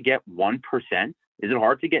hard to get 1%? Is it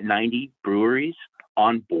hard to get 90 breweries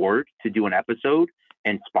on board to do an episode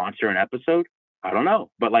and sponsor an episode? I don't know.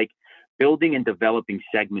 But like building and developing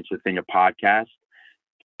segments within your podcast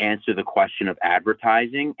answer the question of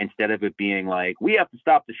advertising instead of it being like, we have to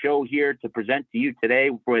stop the show here to present to you today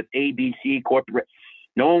with ABC corporate.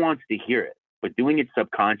 No one wants to hear it, but doing it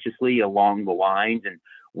subconsciously along the lines, and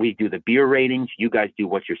we do the beer ratings, you guys do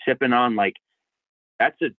what you're sipping on. Like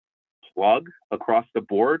that's a plug across the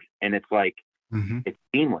board. And it's like, it's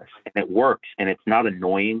seamless and it works and it's not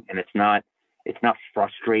annoying and it's not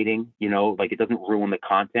frustrating, you know, like it doesn't ruin the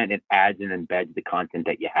content. It adds and embeds the content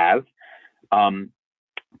that you have.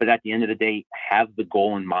 But at the end of the day, have the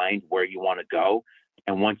goal in mind where you want to go.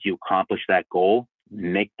 And once you accomplish that goal,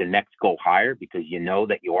 make the next goal higher because you know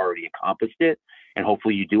that you already accomplished it. And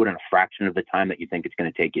hopefully you do it in a fraction of the time that you think it's going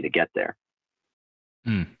to take you to get there.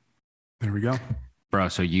 There we go. Bro,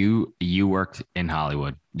 so you worked in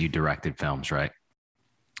Hollywood. You directed films, right?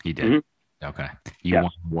 You did. Okay. You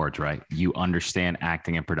won awards, right? You understand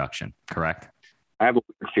acting and production, correct? I have a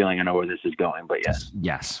weird feeling I know where this is going, but yes.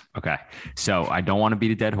 Yes. Okay. So I don't want to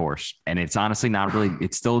beat a dead horse. And it's honestly not really,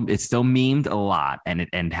 it's still memed a lot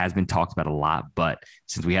and has been talked about a lot. But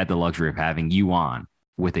since we had the luxury of having you on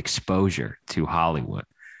with exposure to Hollywood,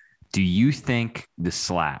 do you think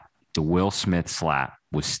the Will Smith slap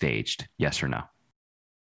was staged? Yes or no?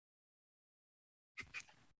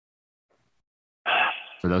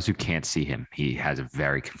 For those who can't see him, he has a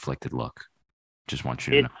very conflicted look. Just want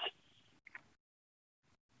you to know.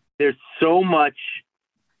 There's so much,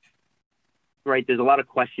 right? There's a lot of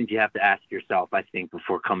questions you have to ask yourself, I think,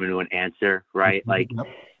 before coming to an answer, right? Like,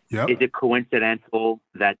 is it coincidental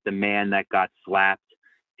that the man that got slapped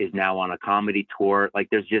is now on a comedy tour?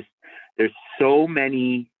 Like, there's so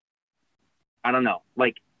many, I don't know,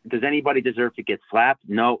 like, does anybody deserve to get slapped?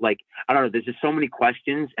 No, like, I don't know. There's just so many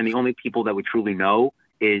questions. And the only people that we truly know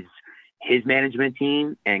is his management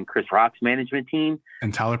team and Chris Rock's management team.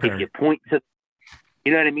 And Tyler Perry. If you point to,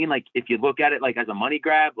 you know what I mean? Like, if you look at it like as a money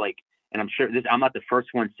grab, like, and I'm sure I'm not the first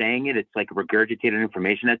one saying it. It's like regurgitated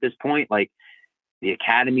information at this point. Like the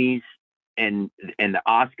Academies and the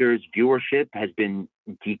Oscars viewership has been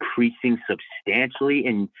decreasing substantially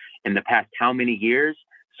in the past how many years?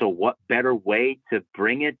 So what better way to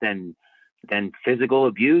bring it than physical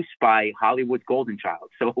abuse by Hollywood's golden child?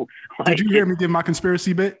 So like, did you hear me give my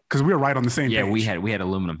conspiracy bit? Because we were right on the same page. Yeah, we had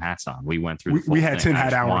aluminum hats on. We went through. We had 10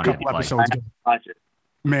 hat hour a couple episodes ago. Watch it.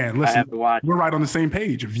 Man, listen, we're right on the same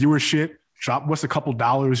page. Viewership, drop what's a couple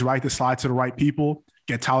dollars, right? To slide to the right people.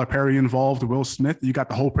 Get Tyler Perry involved, Will Smith. You got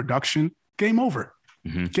the whole production. Game over.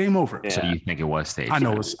 Game over. Yeah. So you think it was staged? I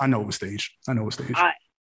know it was staged.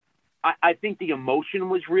 I think the emotion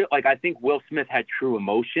was real. Like, I think Will Smith had true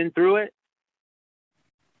emotion through it.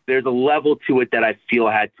 There's a level to it that I feel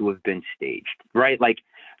had to have been staged, right? Like,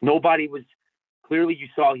 nobody was – clearly you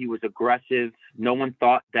saw he was aggressive. No one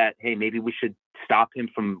thought that, hey, maybe we should stop him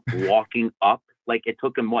from walking up. Like, it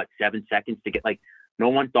took him, 7 seconds to get – like, no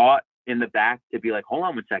one thought in the back to be like, hold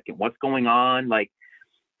on 1 second, what's going on? Like,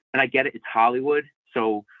 and I get it, it's Hollywood.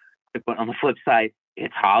 So, but on the flip side,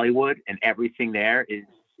 it's Hollywood and everything there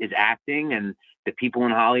is acting, and the people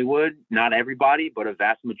in Hollywood, not everybody, but a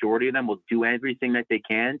vast majority of them will do everything that they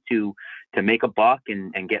can to make a buck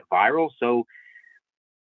and get viral. So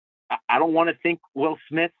I don't want to think Will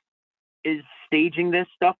Smith is staging this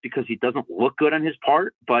stuff because he doesn't look good on his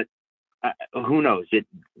part, but who knows?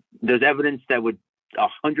 There's evidence that would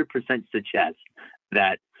 100% suggest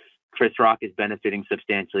that Chris Rock is benefiting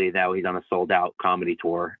substantially. Now he's on a sold out comedy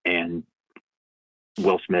tour and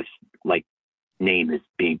Will Smith's name is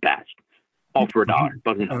being bashed all for $1.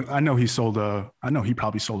 But I know he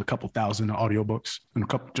probably sold a couple thousand audiobooks and a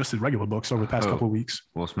couple just his regular books over the past couple of weeks.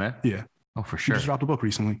 Will Smith? Yeah. Oh, for sure. He just dropped a book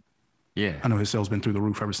recently. Yeah. I know his sales been through the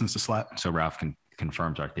roof ever since the slap. So Ralph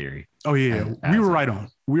confirms our theory. Oh yeah. We were right on.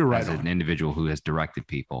 As an individual who has directed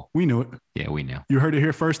people. We knew it. Yeah, we knew. You heard it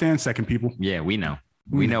here first and second, people. Yeah, we know.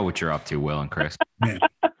 We know what you're up to, Will and Chris. Man.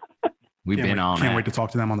 Can't wait to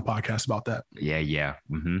talk to them on the podcast about that. Yeah.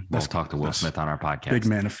 Mm-hmm. We'll talk to Will Smith on our podcast. Big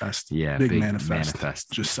manifest. Yeah, big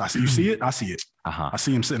manifest. Just you see it. I see it. I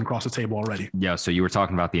see him sitting across the table already. Yeah. So you were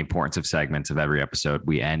talking about the importance of segments of every episode.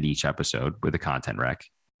 We end each episode with a content rec,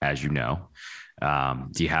 as you know.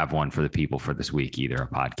 Do you have one for the people for this week? Either a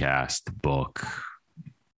podcast, book,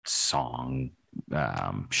 song,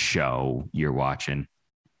 show you're watching?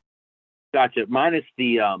 Gotcha. Mine is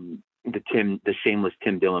the Shameless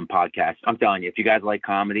Tim Dillon podcast. I'm telling you, if you guys like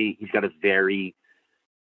comedy, he's got a very,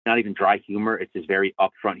 not even dry humor. It's this very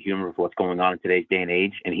upfront humor of what's going on in today's day and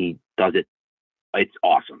age. And he does it. It's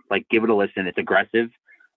awesome. Like, give it a listen. It's aggressive.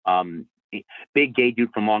 Big gay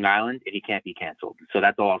dude from Long Island, and he can't be canceled. So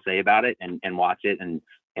that's all I'll say about it, and watch it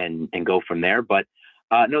and go from there. But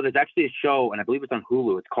no, there's actually a show, and I believe it's on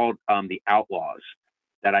Hulu. It's called The Outlaws,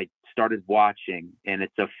 that I started watching, and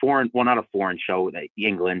it's a foreign, well, not a foreign show,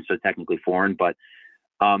 England, so technically foreign, but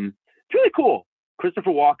it's really cool.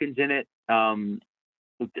 Christopher Walken's in it.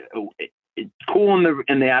 It's cool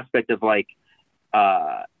in the aspect of, like,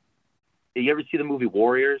 you ever see the movie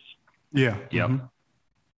Warriors? Yeah. Yep. Mm-hmm.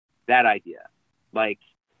 That idea, like,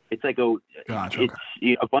 it's like a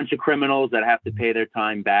bunch of criminals that have to pay their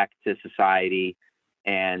time back to society,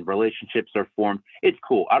 and relationships are formed. It's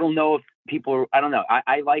cool. I don't know if people are, I don't know.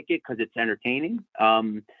 I like it because it's entertaining.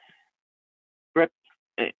 Script,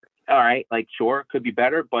 all right, like, sure, could be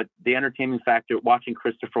better, but the entertainment factor, watching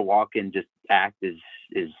Christopher Walken just act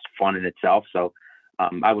is fun in itself. So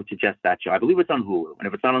I would suggest that show. I believe it's on Hulu, and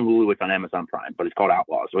if it's not on Hulu, it's on Amazon Prime, but it's called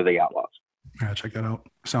Outlaws, or The Outlaws. Yeah, check that out.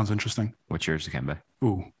 Sounds interesting. What's yours, Kemba?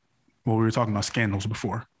 Ooh, well, we were talking about scandals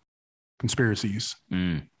before. Conspiracies.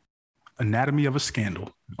 Anatomy of a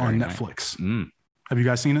Scandal on Netflix. Have you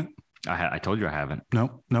guys seen it? I told you I haven't.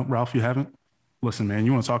 No, Ralph, you haven't? Listen, man,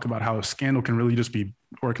 you want to talk about how a scandal can really just be,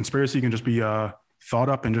 or a conspiracy can just be thought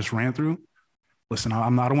up and just ran through? Listen, I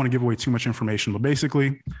don't want to give away too much information, but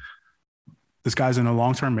basically, this guy's in a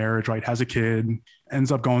long-term marriage, right? Has a kid,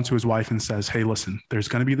 ends up going to his wife and says, hey, listen, there's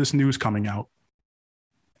going to be this news coming out,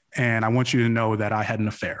 and I want you to know that I had an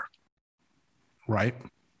affair, right?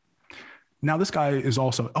 Now, this guy is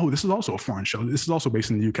also, this is also a foreign show. This is also based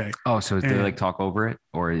in the UK. Oh, so they like talk over it,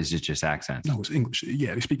 or is it just accents? No, it's English.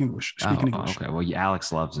 Yeah, they speak English. English. Okay. Well,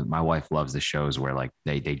 Alex loves it. My wife loves the shows where, like,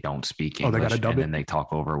 they don't speak English, they gotta dub and it? then they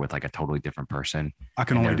talk over with, like, a totally different person. I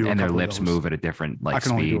can only do a couple and their of lips those. move at a different, like, I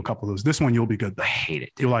can only do a couple of those. This one, you'll be good though. I hate it,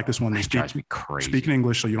 dude. You'll like this one. It drives me crazy. Speaking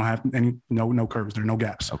English, so you don't have any no curves. There are no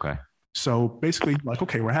gaps. Okay. So basically, like,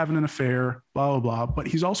 okay, we're having an affair, blah, blah, blah. But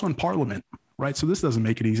he's also in Parliament, right? So this doesn't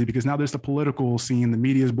make it easy because now there's the political scene. The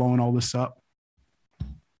media is blowing all this up.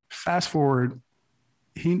 Fast forward,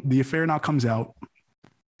 the affair now comes out.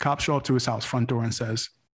 Cops show up to his house, front door, and says,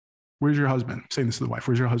 where's your husband? Saying this to the wife,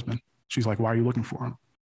 where's your husband? She's like, why are you looking for him?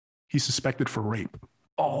 He's suspected for rape.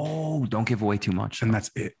 Oh, don't give away too much. And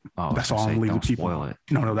that's it. Oh, that's all I'm leaving people. Spoil it.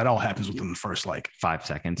 No, that all happens within the first, like, 5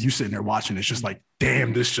 seconds. You sitting there watching, it's just like,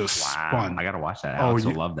 damn, this just spun. I gotta watch that. I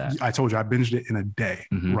also love that. I told you I binged it in a day,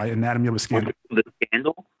 right? Anatomy of a Scandal. The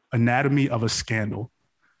Scandal? Anatomy of a Scandal.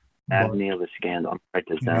 Anatomy of a Scandal. Write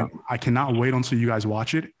this down. I cannot wait until you guys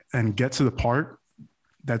watch it and get to the part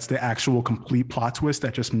that's the actual complete plot twist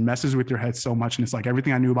that just messes with your head so much. And it's like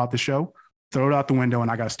everything I knew about the show, throw it out the window,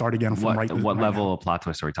 and I got to start again from What level of plot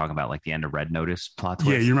twist are we talking about? Like the end of Red Notice plot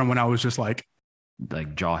twist? Yeah, you remember when I was just like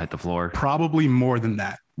jaw hit the floor? Probably more than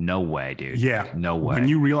that. No way, dude. Yeah. No way. When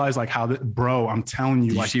you realize like how bro, I'm telling you.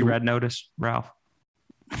 Did like, you see Red Notice, Ralph?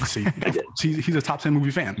 See, he's a top 10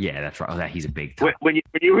 movie fan. Yeah, that's right. Oh, he's a big top. When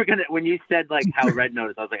you said like how Red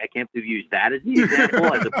Notice, I was like, I can't believe you used that as the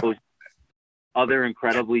example as opposed to other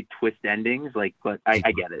incredibly twist endings. Like, but I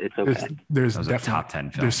get it. It's okay. There's definitely top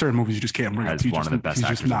 10 film. There's certain movies you just can't bring up. He's one of the best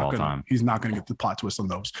actors of all time. He's not going to get the plot twist on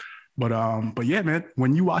those. But yeah, man,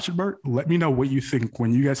 when you watch it, Bert, let me know what you think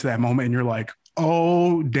when you get to that moment and you're like,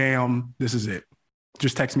 oh, damn, this is it.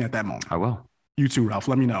 Just text me at that moment. I will. You too, Ralph.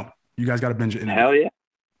 Let me know. You guys got to binge it. Hell yeah.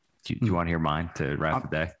 Do you want to hear mine to wrap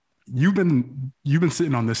the day? You've been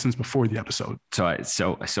sitting on this since before the episode. So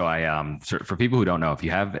I for people who don't know, if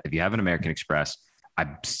you have an American Express, I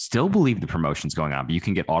still believe the promotion's going on, but you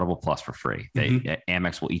can get Audible Plus for free.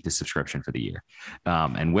 Amex will eat the subscription for the year.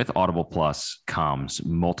 And with Audible Plus comes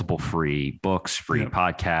multiple free books, free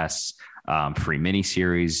podcasts, free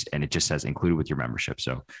miniseries, and it just says included with your membership.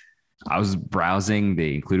 So I was browsing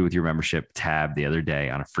the included with your membership tab the other day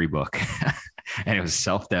on a free book, and it was a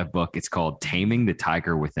self-dev book. It's called Taming the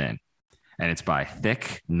Tiger Within, and it's by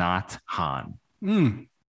Thich Nhat Hanh.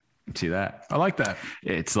 See that? I like that.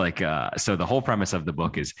 It's like so the whole premise of the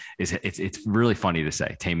book is it's really funny to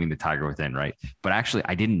say Taming the Tiger Within, right? But actually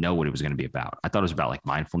I didn't know what it was going to be about. I thought it was about like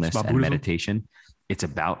mindfulness and Buddhism? meditation. It's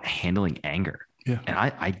about handling anger. Yeah. And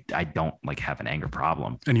I don't like have an anger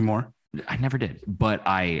problem Anymore. I never did, but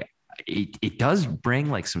it does bring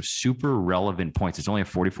like some super relevant points. It's only a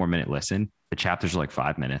 44-minute listen. The chapters are like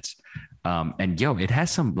 5 minutes. And it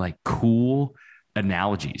has some like cool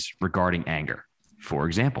analogies regarding anger. For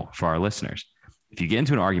example, for our listeners, if you get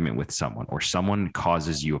into an argument with someone or someone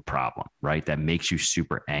causes you a problem, right, that makes you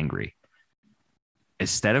super angry,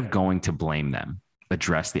 instead of going to blame them,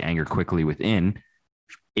 address the anger quickly within.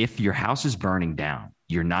 If your house is burning down,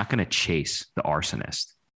 you're not going to chase the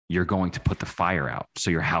arsonist. You're going to put the fire out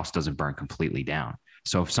so your house doesn't burn completely down.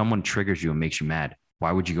 So if someone triggers you and makes you mad,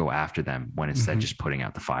 why would you go after them when instead just putting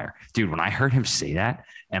out the fire? Dude, when I heard him say that,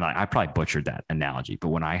 and I probably butchered that analogy, but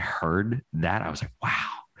when I heard that, I was like, wow,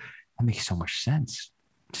 that makes so much sense.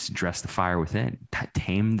 Just address the fire within,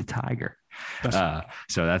 tame the tiger.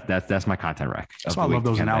 So that's my content rec. That's why I love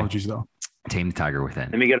those analogies, though. Tame the tiger within.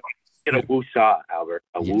 Let me get a woosah, Albert.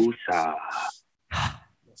 A woosah.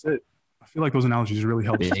 That's it. I feel like those analogies really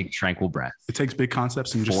help. Big tranquil breath. It takes big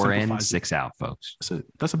concepts and just 4 in, simplifies 6 out, folks.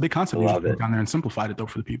 That's a big concept. You just put down there and simplified it though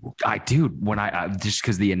for the people. When I just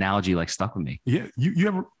because the analogy like stuck with me. Yeah, you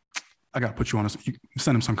ever? I gotta put you on. You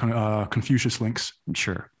send him some Confucius links.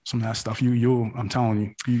 Sure. Some of that stuff. I'm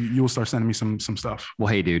telling you'll start sending me some stuff. Well,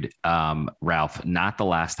 hey, dude, Ralph, not the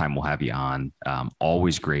last time we'll have you on.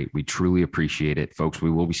 Always great. We truly appreciate it, folks. We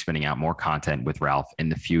will be spinning out more content with Ralph in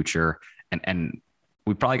the future, and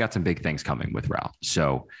we probably got some big things coming with Ralph.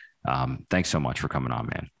 So thanks so much for coming on,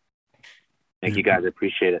 man. Thank you guys. I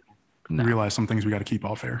appreciate it. No. Realize some things we got to keep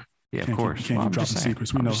off air. Yeah, of course. You can't keep dropping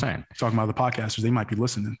secrets. We know. Talking about the podcasters, they might be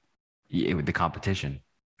listening. Yeah, with the competition.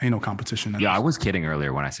 Ain't no competition. Yeah, I was kidding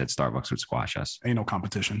earlier when I said Starbucks would squash us. Ain't no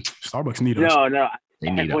competition. Starbucks need us. No. They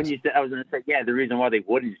need when us. You said, I was going to say, yeah, the reason why they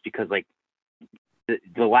wouldn't is because like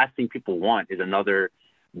the last thing people want is another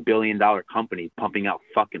billion-dollar company pumping out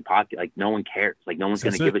fucking pocket. Like no one cares. Like no one's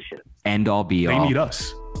going to give a shit. End all be all. They need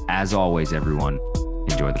us. As always, everyone,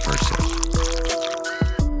 enjoy the first sip.